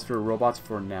 Anything else for robots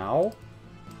for now?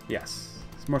 Yes.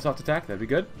 Some more soft attack. That'd be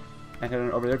good. And head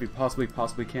on over there if you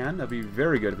possibly can. That'd be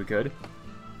very good if we could.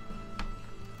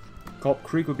 Culp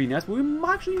Creek would be nice, but we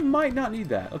actually might not need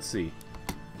that. Let's see.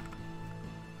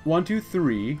 1, 2,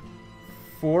 3,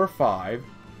 4, 5.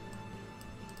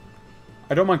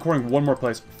 I don't mind coring one more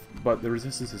place, but the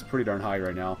resistance is pretty darn high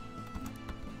right now.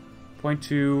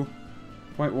 0.2,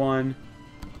 0.1, 1,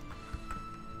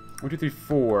 2, 3,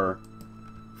 4,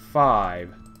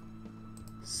 5,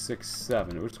 6,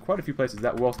 7. There's quite a few places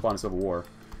that will spawn a civil war.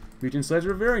 Mutant slaves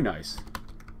are very nice.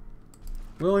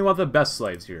 We only want the best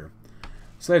slaves here.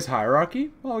 Slaves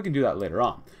hierarchy? Well, we can do that later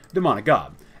on. Demonic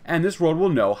God. And this world will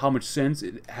know how much sins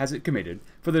it has committed,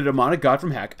 for the demonic God from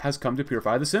heck has come to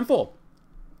purify the sinful.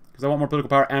 Because I want more political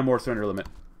power and more surrender limit.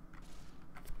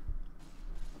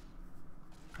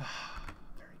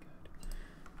 Very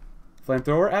good.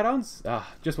 Flamethrower add-ons?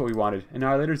 Just what we wanted.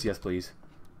 Annihilators? Yes, please.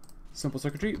 Simple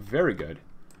circuitry? Very good.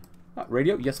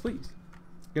 Radio? Yes, please.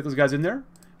 Get those guys in there.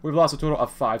 We've lost a total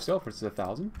of 5 still versus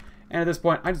 1,000. And at this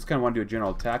point, I just kind of want to do a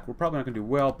general attack. We're probably not going to do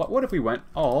well, but what if we went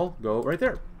all go right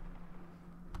there?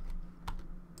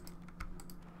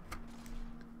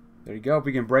 There you go. If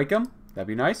we can break them, that'd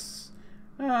be nice.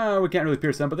 We can't really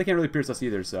pierce them, but they can't really pierce us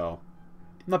either, so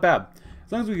not bad.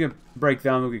 As long as we can break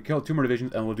them, we can kill 2 more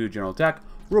divisions, and we'll do a general attack.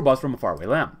 Robots from a faraway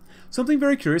land. Something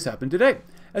very curious happened today.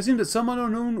 It seemed that some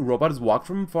unknown robot has walked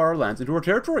from far lands into our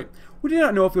territory. We did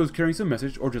not know if he was carrying some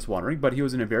message or just wandering, but he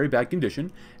was in a very bad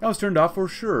condition and was turned off for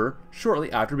sure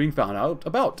shortly after being found out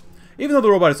about. Even though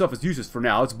the robot itself is useless for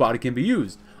now, its body can be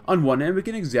used. On one end, we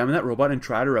can examine that robot and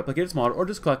try to replicate its model or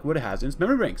just collect what it has in its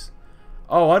memory banks.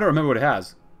 Oh, I don't remember what it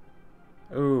has.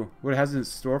 Oh, what it has in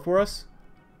store for us?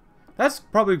 That's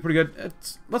probably pretty good.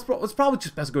 Let's probably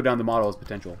just best go down the model as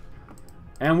potential.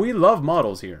 And we love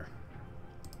models here.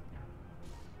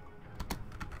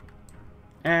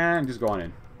 And just go on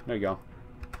in. There you go.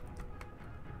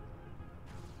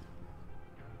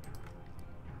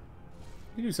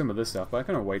 You can do some of this stuff, but I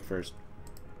kind of wait first.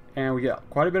 And we get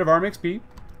quite a bit of arm XP.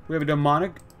 We have a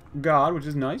demonic god, which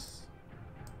is nice.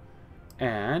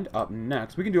 And up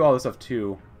next, we can do all this stuff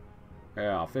too.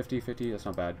 Yeah, 50, 50, that's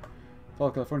not bad.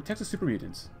 Fall California, Texas Super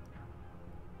Mutants.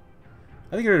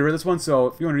 I think I already read this one, so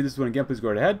if you want to read this one again, please go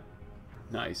right ahead.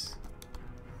 Nice.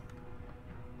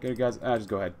 Get it, guys. Just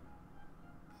go ahead.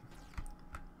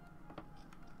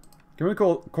 Can we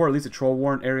core at least a troll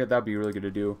warrant area? That'd be really good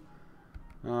to do.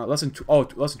 Less than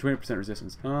 20%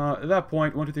 resistance. At that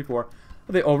point, 1, 2, 3, 4,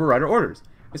 they override our orders.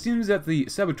 It seems that the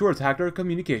saboteurs hacked our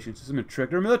communication system and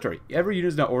tricked our military. Every unit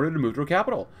is now ordered to move to our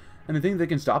capital. And they think they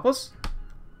can stop us?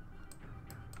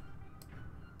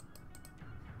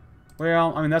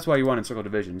 Well, I mean, that's why you want encircle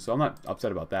division, so I'm not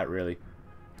upset about that, really.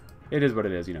 It is what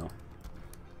it is, you know.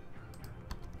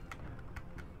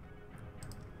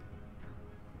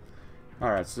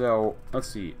 Alright, so, let's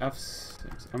see.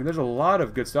 F6. I mean, there's a lot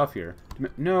of good stuff here.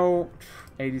 No.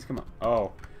 80s, come on.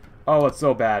 Oh. Oh, it's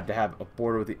so bad to have a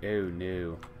border with the... Oh,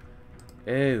 no.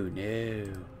 Oh,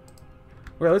 no.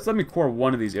 Well, let me core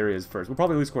one of these areas first. We'll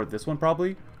probably at least core this one,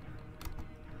 probably.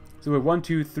 So we have 1,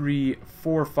 2, 3,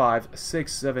 4, 5,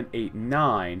 6, 7, 8,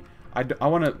 9. I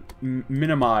want to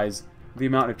minimize the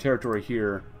amount of territory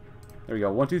here. There we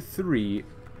go. 1, 2, 3.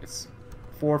 It's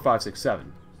 4, 5, 6,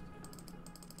 7.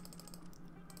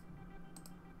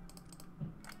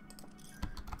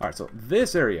 Alright, so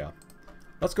this area.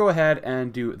 Let's go ahead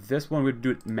and do this one. We'll do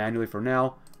it manually for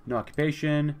now. No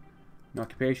occupation. No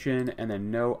occupation. And then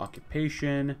no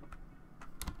occupation.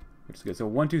 Which is good. So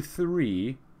 1, 2,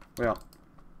 3. Well...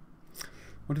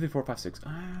 1, 2, 3, 4, 5, 6.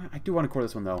 I do want to core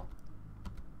this one, though.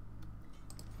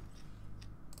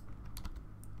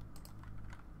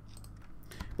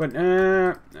 But,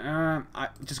 I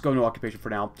just go no occupation for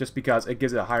now, just because it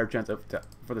gives it a higher chance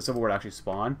for the Civil War to actually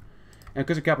spawn. And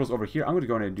because the capital's over here, I'm going to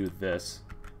go in and do this.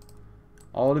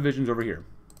 All divisions over here.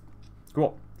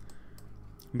 Cool.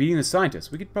 Meeting the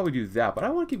scientists. We could probably do that, but I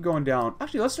want to keep going down.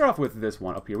 Actually, let's start off with this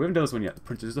one up here. We haven't done this one yet. The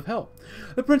Princes of Hell.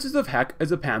 The Princes of Heck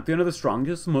is a pantheon of the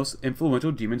strongest, most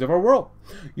influential demons of our world.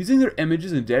 Using their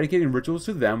images and dedicating rituals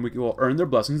to them, we will earn their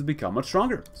blessings and become much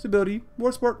stronger. Stability,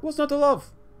 war sport, what's not to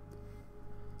love?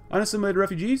 Unassimilated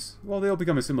refugees? Well, they'll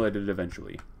become assimilated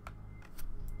eventually.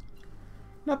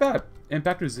 Not bad.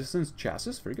 Impact resistance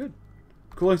chassis, very good.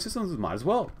 Cooling systems might as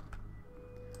well.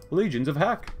 Legions of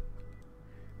Heck.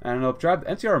 And an tribe,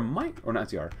 NCR might, or not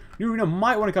NCR, New Arena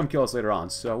might want to come kill us later on,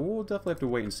 so we'll definitely have to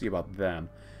wait and see about them.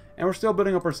 And we're still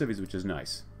building up our cities, which is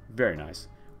nice. Very nice.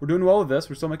 We're doing well with this.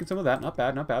 We're still making some of that. Not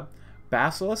bad, not bad.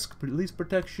 Basilisk, police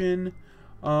protection,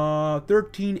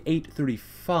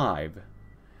 13,835.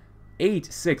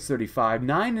 8,635.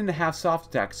 9.5 soft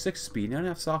attack, 6 speed,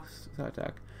 9.5 soft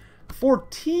attack.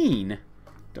 14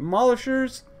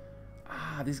 demolishers.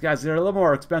 These guys, they're a little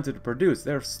more expensive to produce.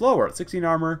 They're slower at 16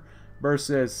 armor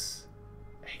versus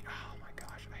 8. Oh my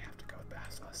gosh, I have to go with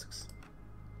basilisks.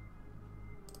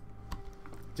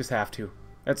 Just have to.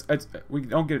 We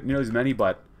don't get nearly as many,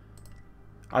 but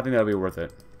I think that'll be worth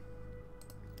it.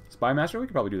 Spy Master, we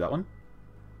could probably do that one.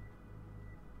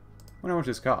 I wonder how much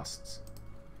this costs.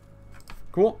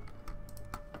 Cool.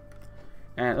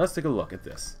 And let's take a look at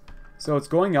this. So it's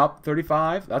going up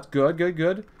 35. That's good, good,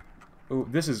 good. Ooh,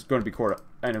 this is going to be core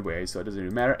anyway, so it doesn't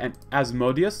even matter. And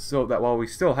Asmodeus, so that while we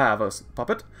still have a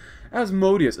puppet,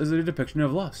 Asmodeus is a depiction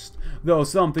of lust, though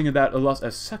some think of that lust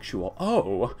as sexual.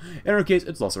 Oh, in our case,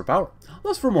 it's lust for power,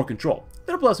 lust for more control.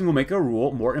 Their blessing will make our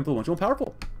rule more influential and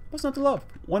powerful. What's not to love?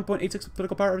 1.86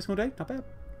 political power every single day, not bad.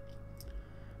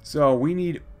 So we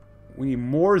need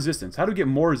more resistance. How do we get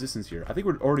more resistance here? I think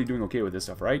we're already doing okay with this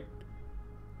stuff, right?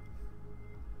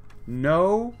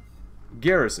 No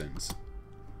garrisons.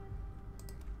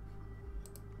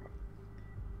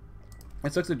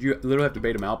 It sucks that you literally have to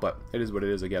bait them out, but it is what it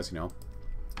is, I guess, you know.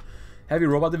 Heavy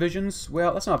robot divisions?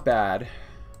 Well, that's not bad.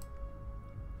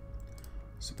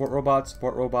 Support robots,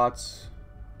 support robots.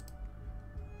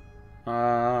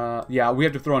 Yeah, we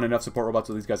have to throw in enough support robots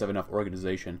so these guys have enough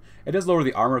organization. It does lower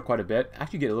the armor quite a bit.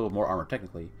 Actually, get a little more armor,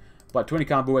 technically. But 20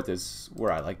 combo width is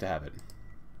where I like to have it.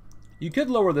 You could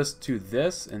lower this to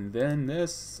this, and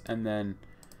then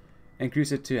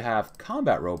increase it to have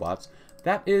combat robots.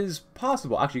 That is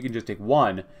possible. Actually, you can just take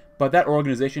one, but that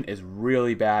organization is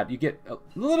really bad. You get a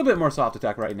little bit more soft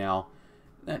attack right now,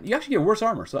 and you actually get worse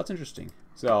armor, so that's interesting.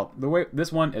 So, the way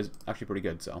this one is actually pretty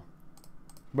good, so.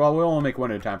 Well, we'll only make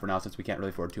one at a time for now, since we can't really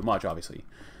afford too much, obviously.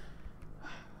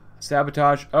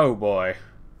 Sabotage. Oh, boy.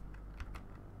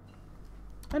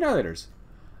 Annihilators.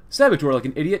 Saboteur, like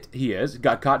an idiot he is,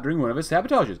 got caught during one of his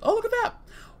sabotages. Oh, look at that!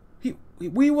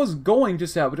 we was going to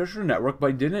sabotage our network,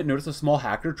 but didn't notice a small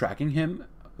hacker tracking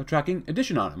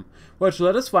addition on him, which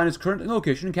let us find his current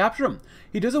location and capture him.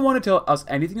 He doesn't want to tell us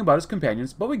anything about his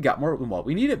companions, but we got more than what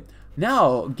we needed.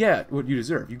 Now, get what you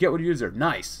deserve. You get what you deserve.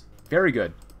 Nice. Very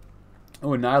good. Oh,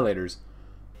 Annihilators.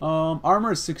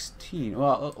 Armor is 16.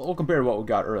 Well, we'll compare to what we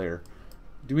got earlier.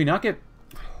 Do we not get...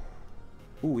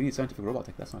 Ooh, we need scientific robot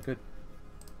tech. That's not good.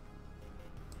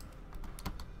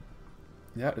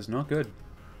 That is not good.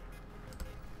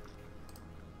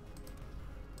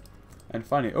 And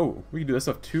finally, oh, we can do this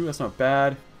stuff too. That's not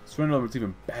bad. Surrender level is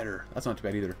even better. That's not too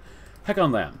bad either. Heck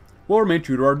on Lamb. We'll remain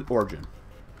true to our origin.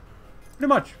 Pretty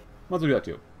much. Might as well do that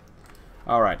too.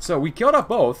 Alright, so we killed off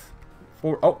both.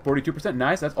 42%.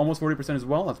 Nice. That's almost 40% as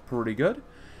well. That's pretty good.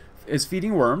 Is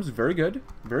feeding worms. Very good.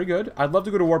 Very good. I'd love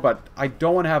to go to war, but I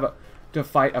don't want to have to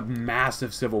fight a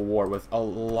massive civil war with a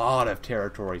lot of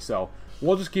territory. So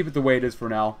we'll just keep it the way it is for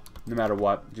now. No matter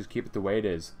what. Just keep it the way it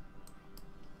is.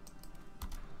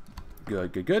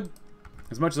 Good, good, good.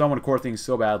 As much as I want to core things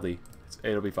so badly,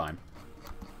 it'll be fine.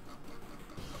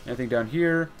 Anything down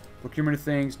here? Procurement of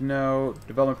things? No.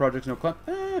 Development projects? No.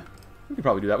 We could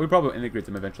probably do that. We'd probably integrate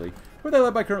them eventually. Who are they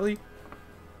led by currently?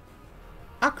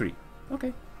 Akri.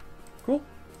 Okay. Cool.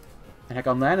 And heck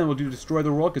on land, and we'll do destroy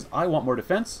the world because I want more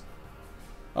defense.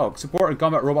 Oh, support and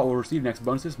combat robot will receive next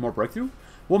bonuses, more breakthrough.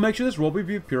 We'll make sure this world will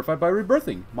be purified by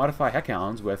rebirthing. Modify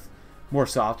heckhounds with more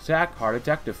soft attack, hard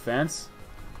attack, defense.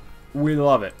 We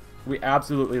love it. We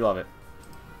absolutely love it.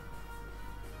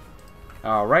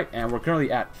 Alright, and we're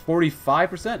currently at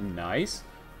 45%. Nice.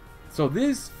 So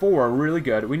these four are really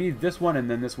good. We need this one and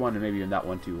then this one and maybe even that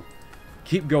one too.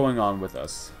 Keep going on with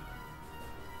us.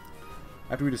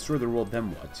 After we destroy the world,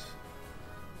 then what?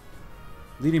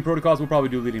 Leading protocols. We'll probably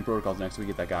do leading protocols next so we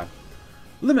get that guy.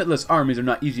 Limitless armies are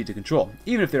not easy to control,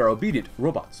 even if they are obedient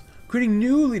robots. Creating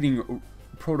new leading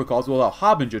protocols will allow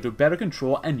Harbinger to better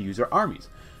control and use our armies.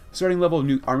 Starting level of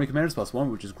new army commanders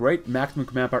 +1, which is great. Maximum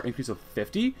command power increase of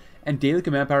 50. And daily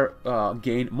command power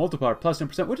gain multiplier plus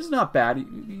 10%, which is not bad.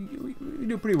 You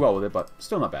do pretty well with it, but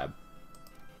still not bad.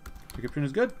 Decryption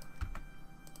is good.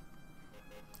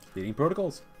 Leading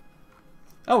protocols.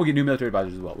 Oh, we get new military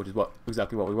advisors as well, which is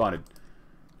exactly what we wanted. Do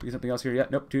we get something else here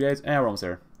yet? Nope, 2 days. And we're almost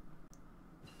there.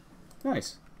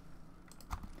 Nice.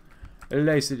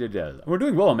 Le Citadel. We're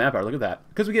doing well on manpower. Look at that.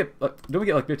 Because we get, don't we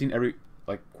get like 15 every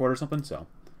quarter or something? So.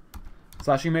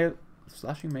 Slashing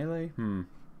melee? Do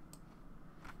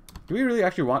we really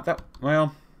actually want that?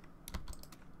 Well,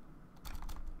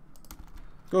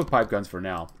 go with pipe guns for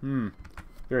now.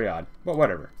 Very odd, but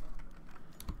whatever.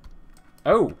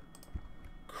 Oh,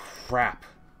 crap.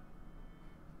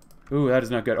 Ooh, that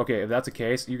is not good. Okay, if that's the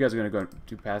case, you guys are gonna go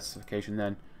do pacification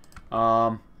then.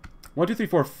 1, 2, 3,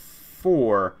 4,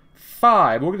 4,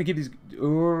 5. We're gonna keep these.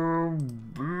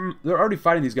 They're already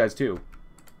fighting these guys too.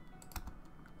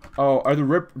 Oh, do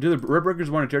the Ribbreakers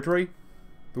want a territory?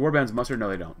 The warbands must, or no,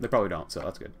 they don't. They probably don't, so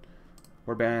that's good.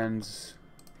 Warbands.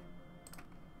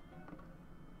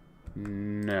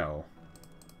 No.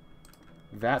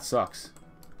 That sucks.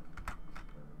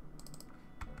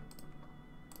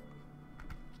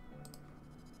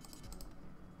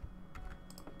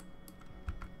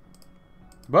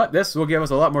 But this will give us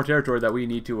a lot more territory that we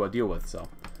need to deal with, so.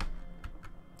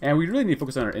 And we really need to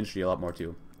focus on our industry a lot more,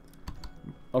 too.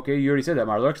 Okay, you already said that,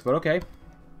 Marlux, but okay.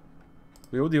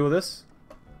 We will deal with this.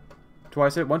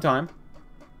 Twice at one time.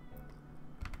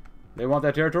 They want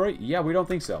that territory? Yeah, we don't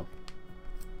think so.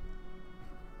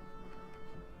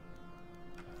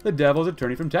 The Devil's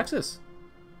Attorney from Texas.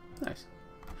 Nice.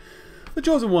 The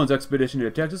Chosen One's expedition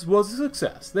to Texas was a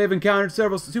success. They have encountered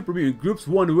several super mutant groups,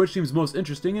 one of which seems most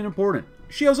interesting and important.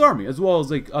 Shio's army, as well as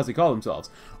they call themselves,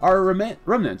 are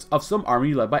remnants of some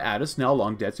army led by Addis, now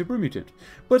long dead super mutant.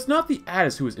 But it's not the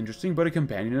Addis who is interesting, but a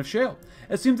companion of Shio.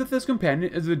 It seems that this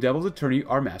companion is the Devil's Attorney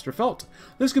our master felt.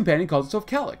 This companion calls itself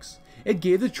Calyx. It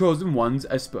gave the Chosen Ones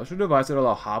a special device that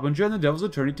allowed Harbinger and the Devil's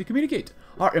Attorney to communicate.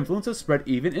 Our influence has spread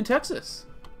even in Texas.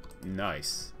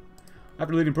 Nice.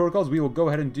 After leading protocols, we will go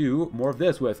ahead and do more of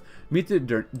this with Meet the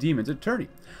Demon's Attorney.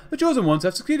 The Chosen Ones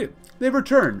have succeeded. They've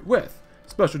returned with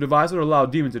special device that will allow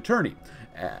Demon's Attorney,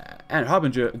 and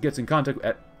Harbinger gets in contact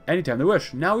at any time they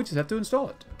wish. Now we just have to install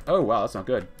it. Oh wow, that's not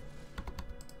good.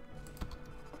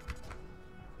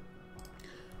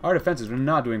 Our defenses are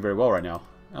not doing very well right now.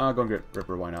 I'll go and get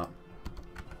Ripper, why not?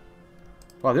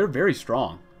 Wow, they're very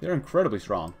strong. They're incredibly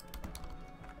strong.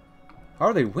 How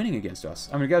are they winning against us?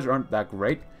 I mean, you guys aren't that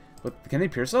great. But can they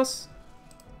pierce us?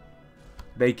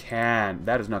 They can.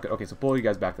 That is not good. Okay, so pull you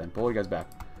guys back then. Pull you guys back.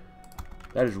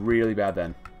 That is really bad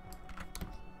then.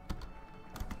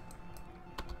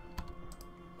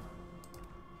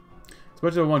 As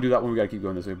much as I want to do that one, we gotta keep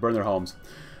going this way. Burn their homes.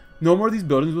 No more of these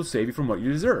buildings will save you from what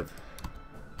you deserve.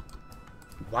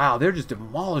 Wow, they're just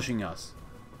demolishing us.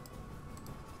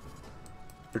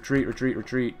 Retreat, retreat,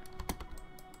 retreat.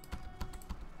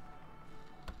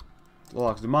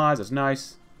 Locke's demise, that's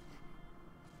nice.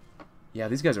 Yeah,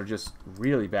 these guys are just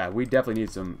really bad. We definitely need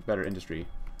some better industry.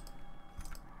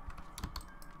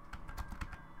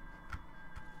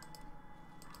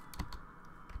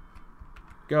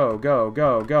 Go, go,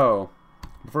 go, go.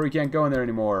 Before we can't go in there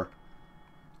anymore.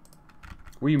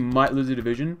 We might lose a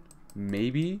division.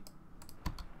 Maybe.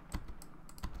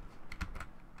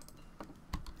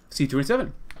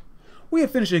 C-27. We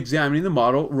have finished examining the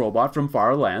model robot from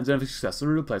far lands and have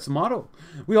successfully replaced the model.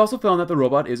 We also found that the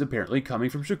robot is apparently coming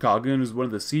from Chicago and is one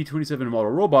of the C-27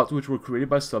 model robots which were created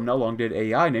by some now long dead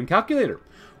AI named Calculator.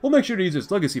 We'll make sure to use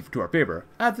its legacy to our favor.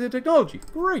 Add to the technology.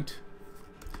 Great.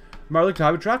 Marlik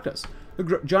Tide attract us.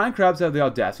 The giant crabs have the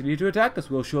audacity to attack us.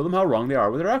 We'll show them how wrong they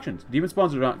are with their actions. Demon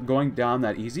spawns are not going down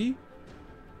that easy.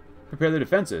 Prepare their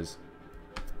defenses.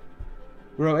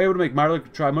 We're able to make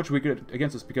Marlik try much weaker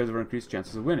against us because of our increased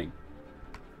chances of winning.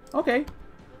 Okay.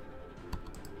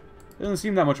 Doesn't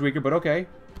seem that much weaker, but okay.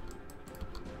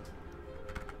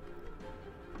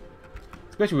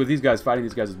 Especially with these guys fighting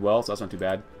these guys as well, so that's not too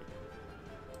bad.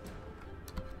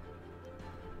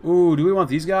 Ooh, do we want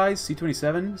these guys?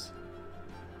 C-27s?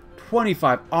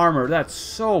 25 armor. That's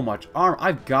so much armor.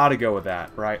 I've got to go with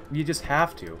that, right? You just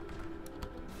have to.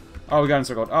 Oh, we got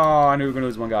encircled. Oh, I knew we were going to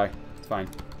lose one guy. It's fine.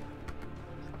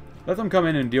 Let them come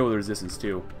in and deal with the resistance,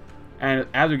 too. And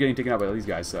as they're getting taken out by these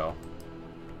guys, so.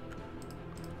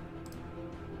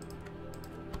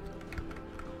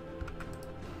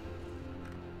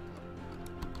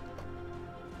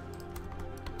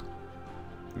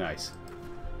 Nice.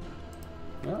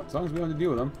 Well, as long as we don't have to deal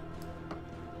with them.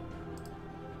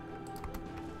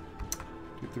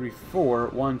 2, 3, 4.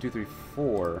 1, 2, 3,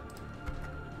 4.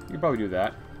 You can probably do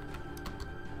that.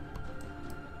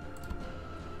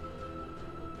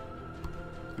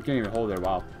 We can't even hold there.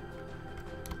 Wow.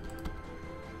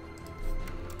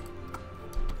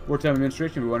 Wartime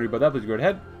administration. If we want to read about that, please go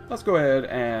ahead. Let's go ahead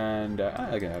and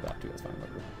I can have that too. That's fine.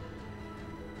 Whatever.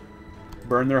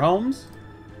 Burn their homes.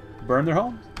 Burn their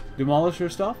homes. Demolish their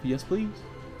stuff. Yes, please.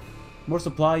 More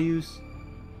supply use.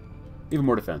 Even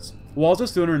more defense. Walls of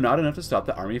stone are not enough to stop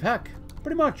the army of heck.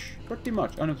 Pretty much. Pretty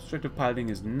much. Unobstructed piloting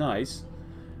is nice.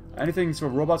 Anything for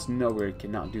robots? No, we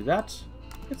cannot do that.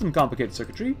 Get some complicated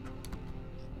circuitry.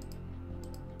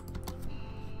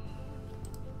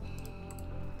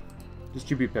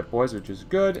 Distribute pet boys, which is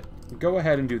good. Go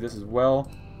ahead and do this as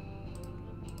well.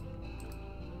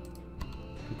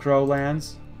 Crow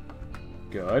lands.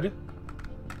 Good.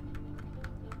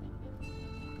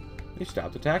 They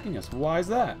stopped attacking us. Why is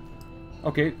that?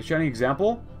 Okay, shining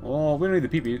example. Well, we don't need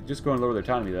the PP. Just go and lower their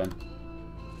autonomy then.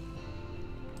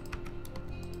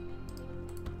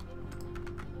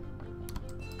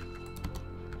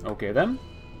 Okay then.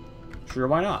 Sure,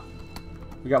 why not?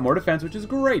 We got more defense, which is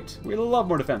great. We love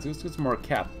more defense. Let's get some more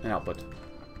cap and output.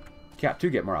 Cap to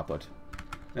get more output.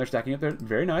 They're stacking up there.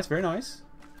 Very nice, very nice.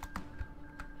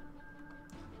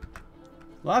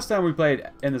 Last time we played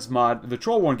in this mod, the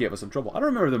Troll one gave us some trouble. I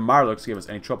don't remember the Marliks gave us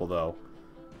any trouble, though.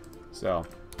 So.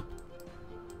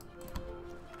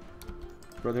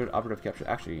 Brotherhood operative capture.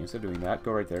 Actually, instead of doing that,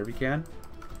 go right there if you can.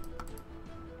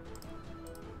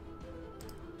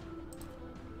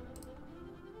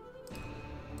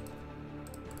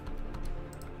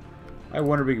 I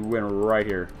wonder if we could win right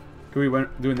here. Can we win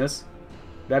doing this?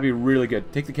 That'd be really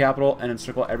good. Take the capital and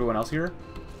encircle everyone else here.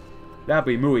 That'd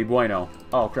be muy bueno.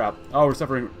 Oh, crap. Oh, we're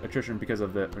suffering attrition because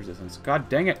of the resistance. God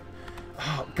dang it.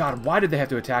 Oh, God, why did they have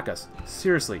to attack us?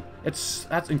 Seriously.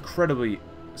 That's incredibly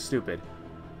stupid.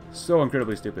 So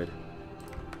incredibly stupid.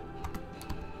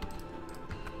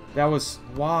 That was...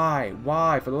 Why?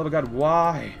 Why? For the love of God,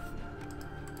 why?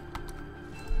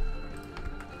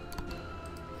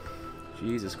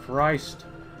 Jesus Christ.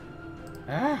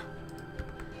 Ah.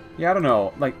 Yeah, I don't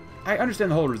know. Like, I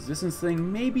understand the whole resistance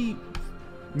thing. Maybe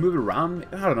move it around.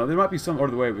 I don't know. There might be some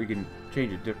other way we can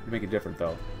change it to make it different,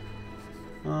 though.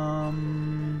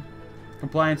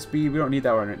 Compliance speed. We don't need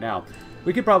that one right now.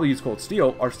 We could probably use cold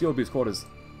steel. Our steel will be as cold as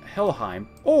Hellheim.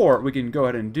 Or we can go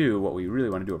ahead and do what we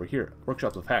really want to do over here.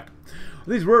 Workshops of Heck.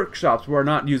 These workshops were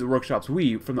not use the workshops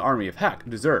we, from the army of Heck,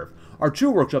 deserve. Our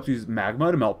true workshops use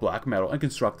magma to melt black metal and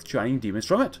construct shining demons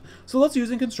from it. So let's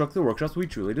use and construct the workshops we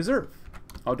truly deserve.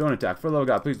 Oh, don't attack. For the love of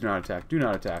God, please do not attack. Do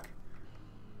not attack.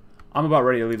 I'm about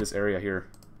ready to leave this area here.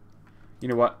 You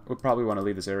know what? We'll probably want to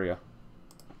leave this area.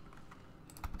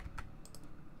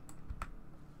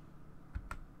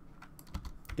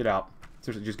 Get out.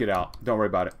 Seriously, just get out. Don't worry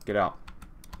about it. Get out.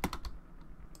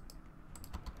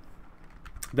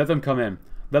 Let them come in.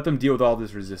 Let them deal with all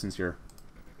this resistance here.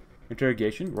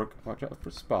 Interrogation. Watch out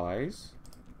for spies.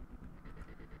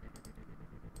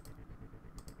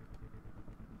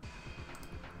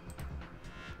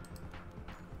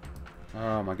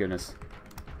 Oh my goodness.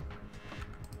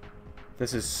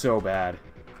 This is so bad.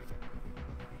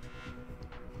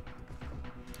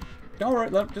 Don't worry,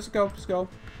 just go, just go.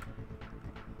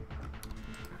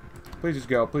 Please just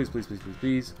go. Please, please, please, please,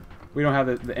 please. We don't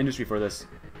have the industry for this.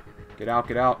 Get out,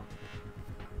 get out.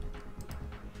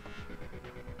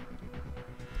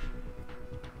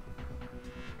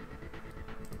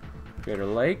 Greater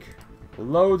Lake.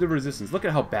 Loads of resistance. Look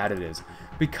at how bad it is.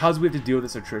 Because we have to deal with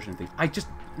this attrition thing. I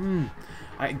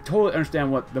totally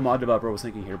understand what the mod developer was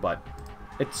thinking here, but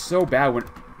it's so bad when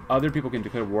other people can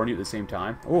declare war on you at the same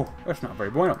time. Oh, that's not very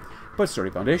bueno. But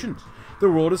sturdy foundations. The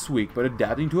world is weak, but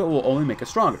adapting to it will only make us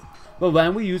stronger. The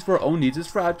land we use for our own needs is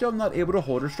fragile and not able to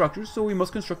hold our structures, so we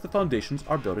must construct the foundations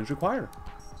our buildings require.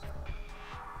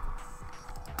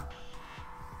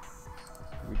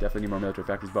 We definitely need more military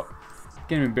factories, but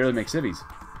can't even barely make cities.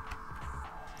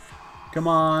 Come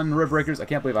on, rib breakers. I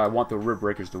can't believe I want the rib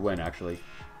breakers to win, actually.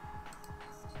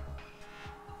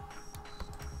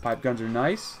 Pipe guns are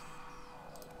nice.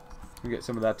 We get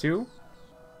some of that too.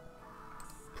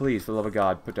 Please, for the love of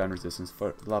God, put down resistance.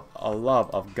 For the love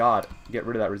of God, get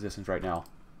rid of that resistance right now.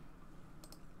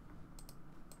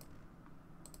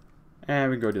 And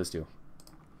we can go do this too.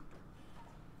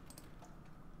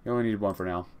 You only need one for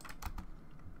now.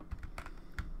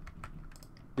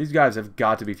 These guys have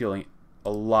got to be feeling a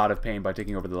lot of pain by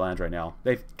taking over the lands right now.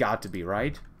 They've got to be,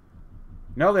 right?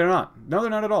 No, they're not. No,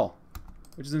 they're not at all.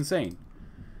 Which is insane.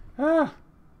 Ah.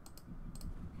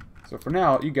 So for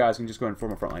now, you guys can just go ahead and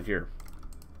form a front line here.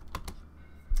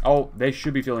 Oh, they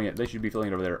should be feeling it. They should be feeling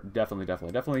it over there. Definitely,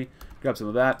 definitely, definitely. Grab some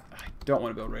of that. I don't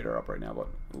want to build radar up right now, but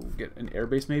we'll get an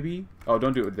airbase maybe. Oh,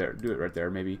 don't do it there. Do it right there,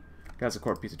 maybe. That's a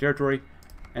core piece of territory.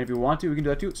 And if you want to, we can do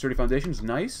that too. Sturdy foundations,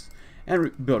 nice.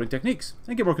 And building techniques.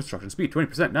 And get more construction speed,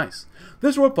 20%, nice.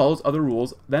 This world follows other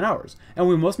rules than ours, and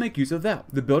we must make use of that.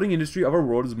 The building industry of our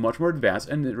world is much more advanced,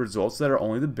 and it results that are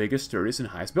only the biggest, sturdiest, and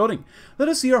highest building. Let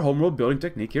us see our homeworld building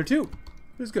technique here too.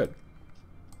 It is good.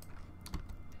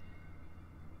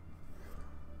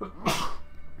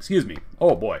 Excuse me.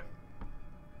 Oh boy.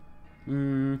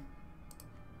 Yeah,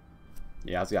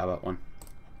 let's see how that one.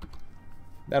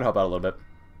 That'll help out a little bit.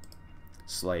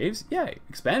 Slaves? Yay.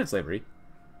 Expanded slavery.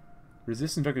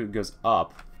 Resistance target goes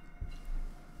up.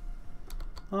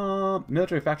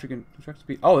 Military factory can construct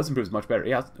speed. Oh, this improves much better.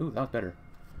 Yeah, ooh, that was better.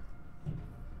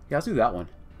 Yeah, let's do that one.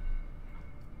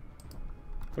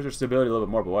 Push our stability a little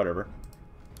bit more, but whatever.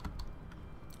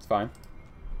 It's fine.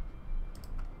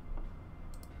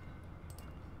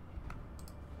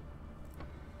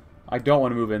 I don't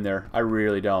want to move in there. I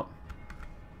really don't.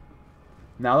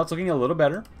 Now that's looking a little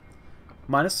better.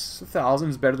 Minus 1,000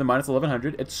 is better than minus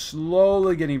 1,100. It's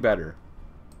slowly getting better.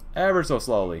 Ever so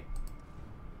slowly.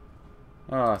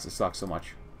 Oh, this sucks so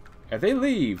much. If they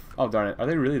leave... Oh, darn it. Are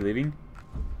they really leaving?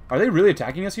 Are they really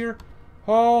attacking us here?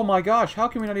 Oh my gosh. How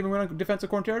can we not even win on defensive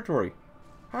core territory?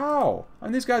 How? I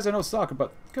mean, these guys I know suck,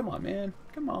 but come on, man.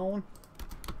 Come on.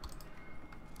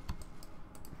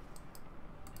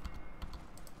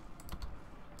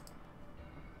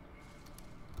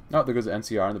 Oh, there goes the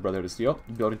NCR and the Brotherhood of Steel.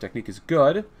 The building technique is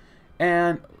good.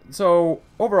 And so,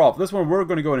 overall, for this one, we're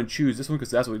going to go ahead and choose this one because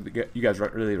that's what you guys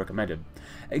really recommended.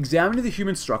 Examining the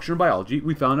human structure and biology,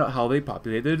 we found out how they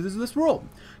populated this world.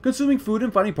 Consuming food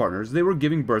and finding partners, they were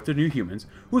giving birth to new humans,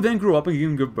 who then grew up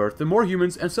and gave birth to more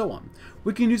humans, and so on.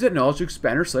 We can use that knowledge to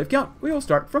expand our slave count. We will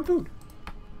start from food.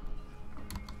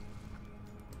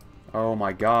 Oh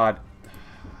my god.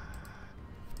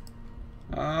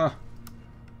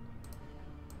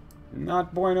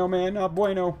 Not bueno, man. Not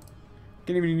bueno.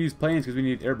 Can't even use planes because we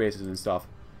need air bases and stuff.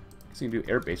 Guess we can do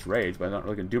air base raids, but it's not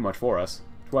really going to do much for us.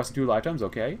 Twice in 2 lifetimes,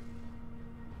 okay.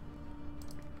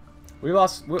 We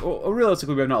lost...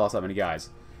 realistically, we have not lost that many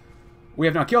guys. We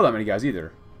have not killed that many guys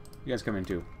either. You guys come in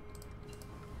too.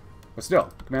 But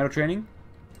still, commando training.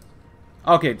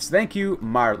 Okay, so thank you,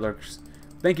 Mirelurks.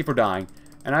 Thank you for dying.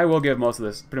 And I will give most of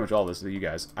this, pretty much all of this to you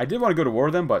guys. I did want to go to war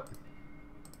with them, but...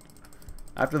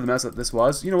 after the mess that this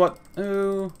was, you know what?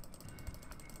 Oh,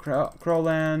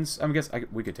 Crowlands. I guess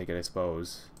we could take it, I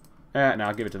suppose. No,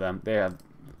 I'll give it to them. They have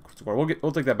score.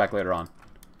 We'll take that back later on.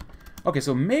 Okay,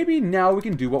 so maybe now we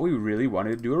can do what we really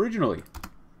wanted to do originally.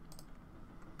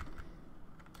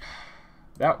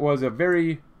 That was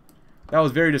very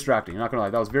distracting. I'm not gonna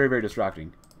lie, that was very, very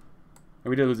distracting. And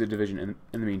we did lose a division in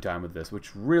the meantime with this,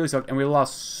 which really sucked. And we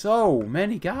lost so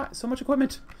many guys, so much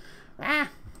equipment. Ah.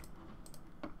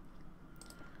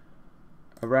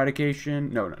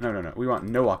 Eradication. No, no, no, no, no. We want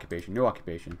no occupation. No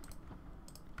occupation.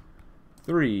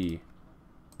 3.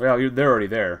 Well, they're already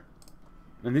there.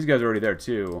 And these guys are already there,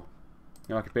 too.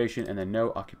 No occupation, and then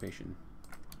no occupation.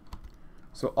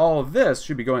 So all of this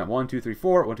should be going at 1, 2, 3,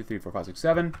 4. 1, 2, 3, 4, 5, 6,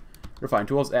 7. Refined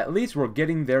tools. At least we're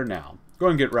getting there now. Go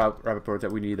ahead and get rapid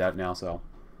prototype. We need that now, so.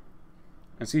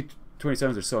 And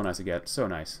C-27s are so nice to get. So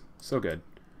nice. So good.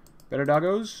 Better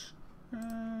doggos.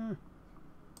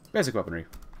 Basic weaponry.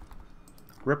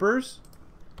 Rippers.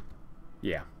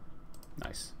 Yeah.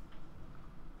 Nice.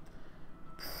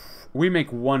 We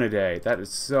make 1 a day. That is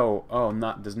so... Oh,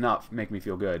 does not make me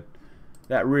feel good.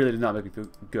 That really does not make me feel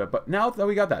good. But now that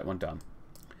we got that one done.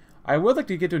 I would like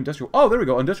to get to industrial... Oh, there we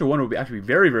go. Industrial 1 would be actually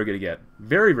very, very good to get.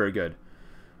 Very, very good.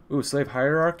 Ooh, slave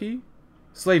hierarchy.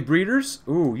 Slave breeders.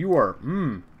 Ooh, you are...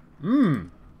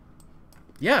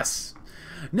 Yes!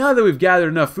 Now that we've gathered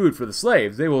enough food for the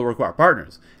slaves, they will require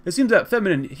partners. It seems that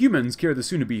feminine humans carry the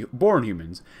soon-to-be-born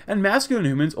humans, and masculine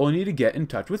humans only need to get in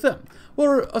touch with them.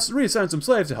 We'll reassign some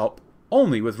slaves to help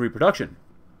only with reproduction.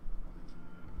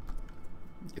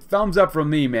 Thumbs up from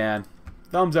me, man.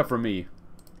 Thumbs up from me.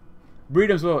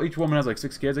 Breed them so each woman has like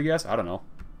 6 kids, I guess? I don't know.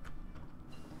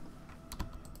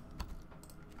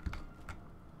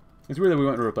 It's weird that we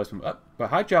went to replacement. But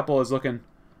High Chapel is looking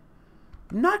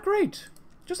not great.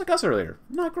 Just like us earlier.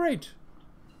 Not great.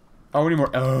 Oh, we need more.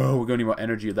 Oh, we're going to need more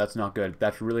energy. That's not good.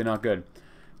 That's really not good.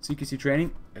 CQC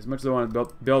training. As much as I want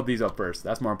to build these up first.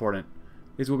 That's more important.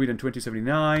 These will be done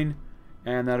 2279.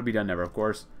 And that'll be done never, of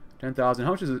course. 10,000.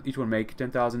 How much does each one make?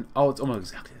 10,000. Oh, it's almost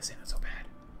exactly the same. That's so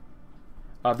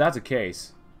bad. If that's the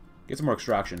case, get some more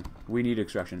extraction. We need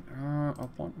extraction. I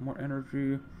want more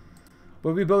energy.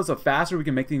 But if we build this up faster, we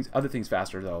can make other things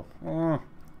faster, though.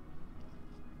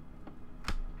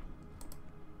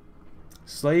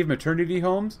 Slave maternity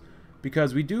homes,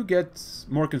 because we do get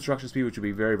more construction speed, which would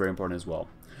be very, very important as well.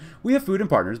 We have food and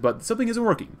partners, but something isn't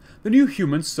working. The new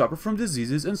humans suffer from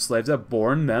diseases, and slaves that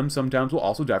born them sometimes will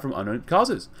also die from unknown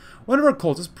causes. One of our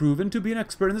cults has proven to be an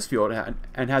expert in this field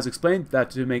and has explained that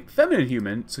to make feminine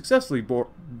human successfully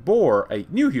bore a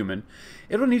new human,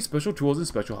 it will need special tools and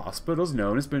special hospitals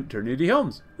known as maternity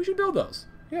homes. We should build those.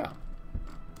 Yeah.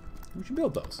 We should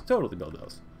build those. Totally build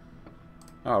those.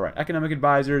 Alright, economic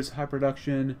advisors, high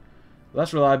production,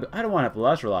 less reliability. I don't want to have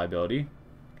less reliability.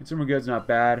 Consumer goods, not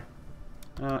bad.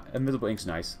 Invisible ink's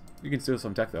nice. You can steal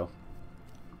some tech, though.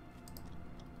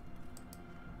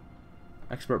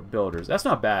 Expert builders. That's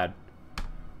not bad.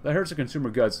 That hurts the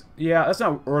consumer goods. Yeah, that's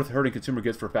not worth hurting consumer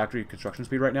goods for factory construction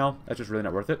speed right now. That's just really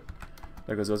not worth it.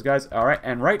 There goes those guys. Alright,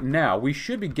 and right now, we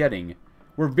should be getting...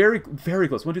 We're very, very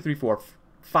close. 1, 2, 3, 4,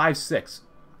 5, 6.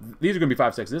 These are going to be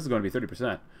 5, 6. This is going to be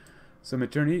 30%. So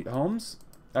maternity homes,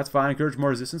 that's fine. Encourage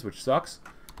more resistance, which sucks.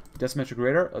 Decimetric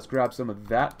radar, let's grab some of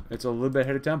that. It's a little bit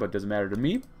ahead of time, but it doesn't matter to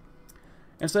me.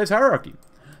 And slaves hierarchy.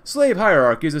 Slave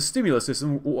hierarchy is a stimulus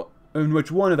system in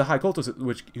which one of the high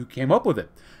cultists who came up with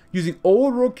it, using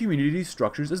old world community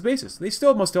structures as basis. They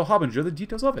still must tell Hobbinger the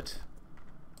details of it.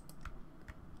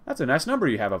 That's a nice number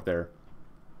you have up there.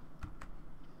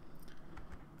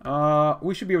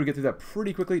 We should be able to get through that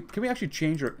pretty quickly. Can we actually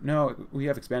change our... No, we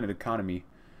have expanded economy.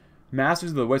 Masters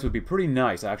of the West would be pretty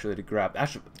nice, actually, to grab.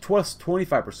 Actually, plus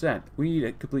 25%. We need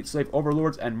a complete slave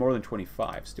overlords and more than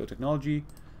 25. Steel technology.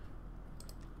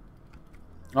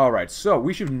 Alright, so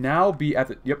we should now be at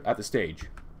the... Yep, at the stage.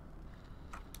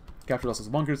 Capture Russell's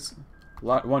bunkers.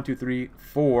 1, 2, 3,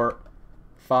 4,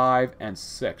 5, and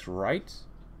 6, right?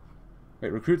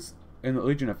 Wait, recruits in the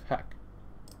Legion of Heck.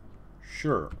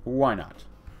 Sure, why not?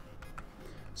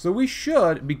 So we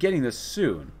should be getting this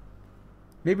soon.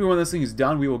 Maybe when this thing is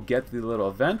done, we will get the little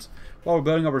event while we're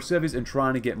building up our cities and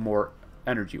trying to get more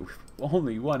energy.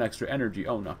 Only 1 extra energy.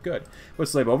 Oh, not good. But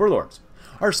slave overlords.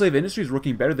 Our slave industry is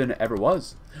working better than it ever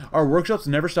was. Our workshops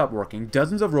never stop working.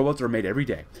 Dozens of robots are made every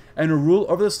day. And a rule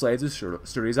over the slaves is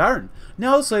sturdy as iron.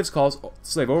 Now the slaves call us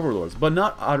slave overlords, but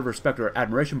not out of respect or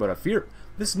admiration, but of fear.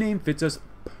 This name fits us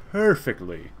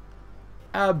perfectly.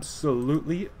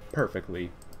 Absolutely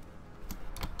perfectly.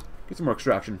 Get some more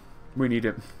extraction. We need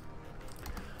it.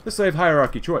 The slave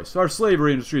hierarchy choice. Our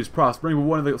slavery industry is prospering, but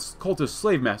one of the cultist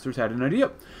slave masters had an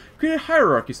idea. Create a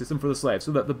hierarchy system for the slaves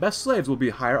so that the best slaves will be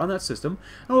higher on that system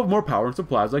and will have more power and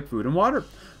supplies like food and water.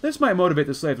 This might motivate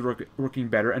the slaves working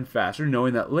better and faster,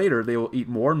 knowing that later they will eat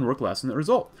more and work less in the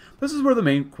result. This is where the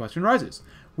main question rises.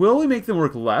 Will we make them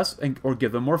work less or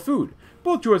give them more food?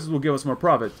 Both choices will give us more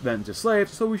profit than just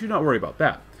slaves, so we should not worry about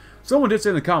that. Someone did say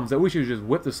in the comments that we should just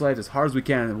whip the slaves as hard as we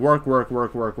can and work, work,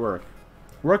 work, work, work.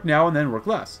 Work now and then work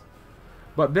less.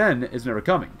 But then is never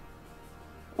coming.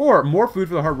 Or more food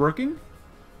for the hardworking.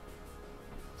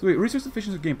 So wait, resource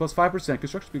efficiency gain plus 5%.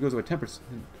 Construction speed goes over 10%. This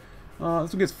one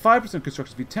gets 5%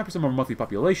 construction speed, 10% more monthly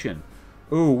population.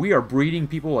 Oh, we are breeding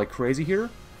people like crazy here.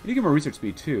 And you get more research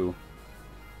speed too.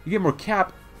 You get more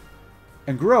cap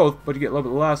and growth, but you get a little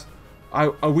bit less.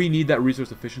 We need that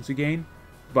resource efficiency gain.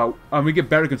 But we get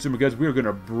better consumer goods. We are going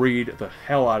to breed the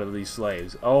hell out of these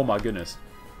slaves. Oh my goodness.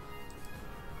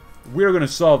 We are going to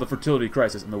solve the fertility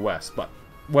crisis in the West, but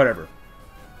whatever.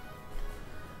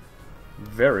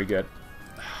 Very good.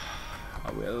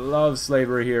 We love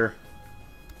slavery here.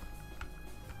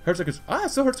 Hurts it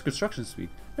still hurts the construction speed.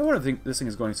 No wonder this thing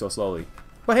is going so slowly.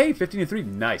 But hey, 15-3,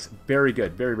 nice. Very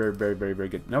good. Very, very, very, very, very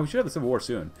good. Now we should have the Civil War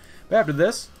soon. But after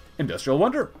this, industrial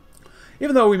wonder.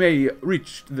 Even though we may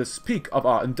reach this peak of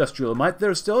our industrial might,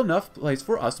 there is still enough place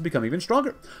for us to become even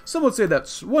stronger. Some would say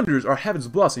that wonders are heaven's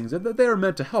blessings and that they are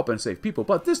meant to help and save people,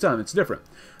 but this time it's different.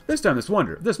 This time this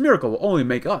wonder, this miracle will only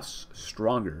make us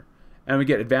stronger. And we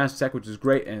get advanced tech, which is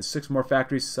great, and 6 more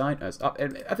factories signed us up.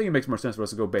 And I think it makes more sense for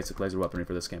us to go basic laser weaponry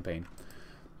for this campaign.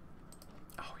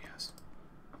 Oh, yes.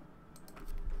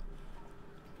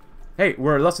 Hey,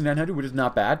 we're less than 900, which is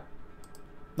not bad.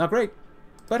 Not great,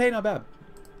 but hey, not bad.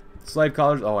 Slave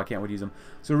collars. Oh, I can't wait to use them.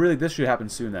 So really, this should happen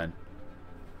soon then.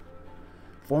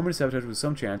 4 minutes sabotage with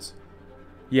some chance.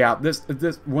 Yeah,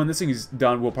 when this thing is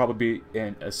done, we'll probably be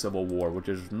in a civil war, which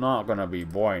is not gonna be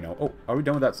bueno. Oh, are we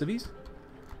done with that civies?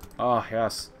 Ah,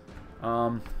 yes.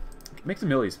 Make some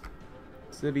millies.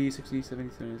 Civi, 60, 70,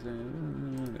 70,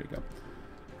 there you go.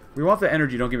 We want the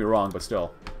energy, don't get me wrong, but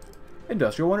still.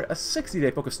 Industrial wonder, a 60-day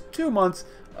focus, 2 months.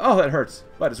 Oh, that hurts,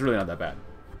 but it's really not that bad.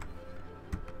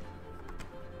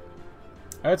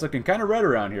 It's looking kind of red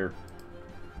around here.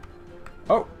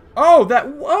 Oh,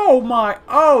 oh my,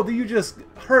 you just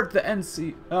hurt the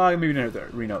NC. Maybe not the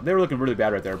Reno. They were looking really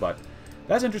bad right there, but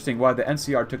that's interesting. Why the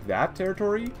NCR took that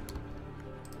territory?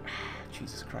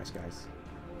 Jesus Christ, guys.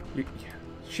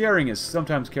 Sharing is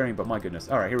sometimes caring, but my goodness.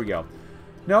 All right, here we go.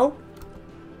 No.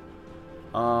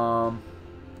 I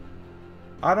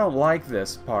don't like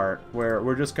this part where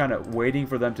we're just kind of waiting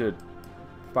for them to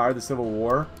fire the Civil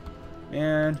War,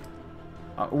 and.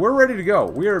 We're ready to go.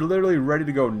 We are literally ready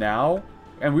to go now.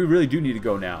 And we really do need to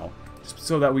go now. Just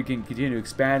so that we can continue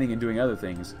expanding and doing other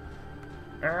things.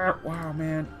 Wow,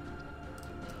 man.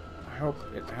 I hope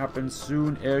it happens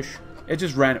soon-ish. It's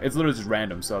just random. It's literally just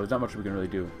random, so there's not much we can really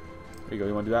do. There you go.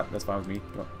 You want to do that? That's fine with me.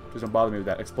 Just don't bother me with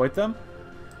that. Exploit them?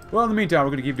 Well, in the meantime,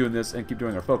 we're going to keep doing this and keep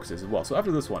doing our focuses as well. So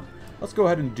after this one, let's go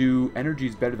ahead and do energy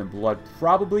is better than blood.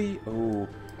 Probably. Oh.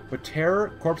 But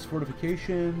terror, corpse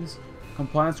fortifications...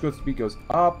 Compliance growth speed goes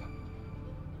up.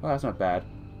 Oh, that's not bad.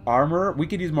 Armor. We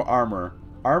could use more armor.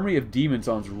 Armory of Demons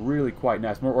sounds really quite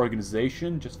nice. More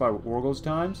organization. Justify war goals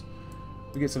times.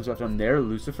 We get some stuff done there.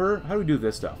 Lucifer. How do we do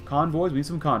this stuff? Convoys. We need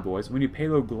some convoys. We need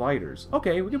payload gliders.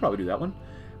 Okay, we can probably do that one.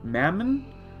 Mammon.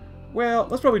 Well,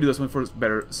 let's probably do this one for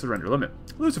better surrender limit.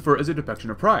 Lucifer is a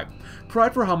depiction of pride.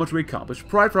 Pride for how much we accomplish.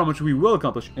 Pride for how much we will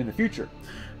accomplish in the future.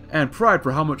 And pride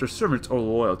for how much our servants are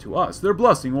loyal to us. Their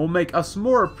blessing will make us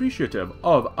more appreciative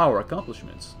of our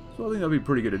accomplishments. So I think that would be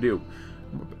pretty good to do.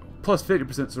 Plus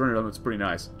 50% surrender limit is pretty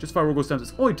nice. Justify war goals times,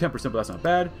 it's only 10%, but that's not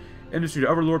bad. Industry to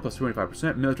Overlord plus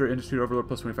 25%. Military industry to Overlord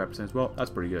plus 25% as well. That's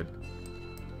pretty good.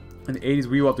 In the 80s,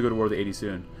 we will have to go to war with the 80s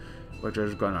soon. Which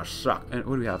is gonna suck. And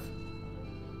what do we have?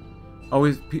 Oh,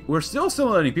 we're still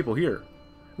letting people here.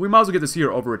 We might as well get this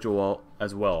here over ritual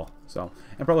as well. So,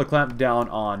 and probably clamp down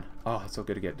on... Oh, it's so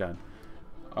good to get done.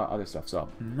 Other stuff, so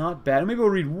not bad. Maybe we'll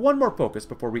read one more focus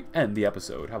before we end the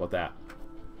episode. How about that?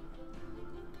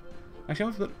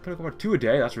 Actually, I'm going to put over 2 a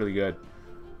day. That's really good.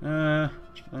 That's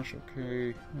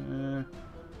okay.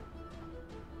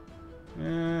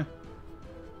 I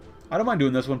don't mind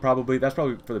doing this one, probably. That's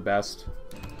probably for the best.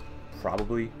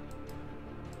 Probably.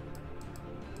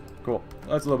 Cool.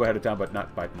 That's a little bit ahead of time, but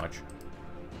not by much.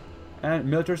 And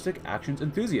militaristic actions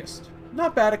enthusiast.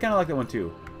 Not bad. I kind of like that one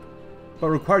too. But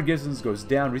required garrisons goes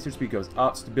down. Research speed goes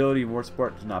up. Stability and war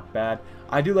support is not bad.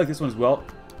 I do like this one as well.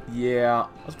 Yeah,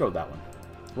 let's go with that one.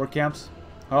 Work camps.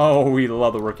 Oh, we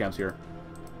love the work camps here.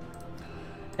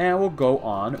 And we'll go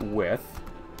on with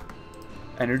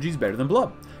energy is better than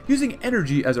blood. Using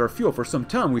energy as our fuel for some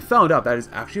time, we found out that is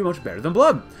actually much better than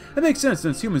blood. It makes sense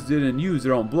since humans didn't use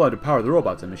their own blood to power the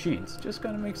robots and machines. Just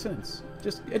kind of makes sense.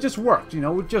 It just worked, you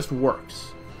know, it just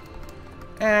works.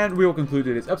 And we will conclude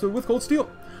today's episode with cold steel.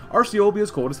 Our steel will be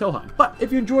as cold as Hellheim. But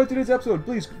if you enjoyed today's episode,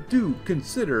 please do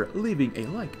consider leaving a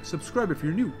like. Subscribe if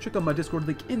you're new. Check out my Discord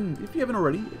link if you haven't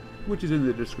already, which is in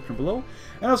the description below.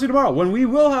 And I'll see you tomorrow when we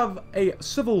will have a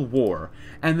civil war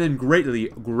and then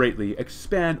greatly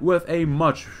expand with a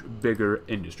much bigger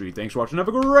industry. Thanks for watching. Have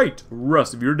a great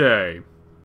rest of your day.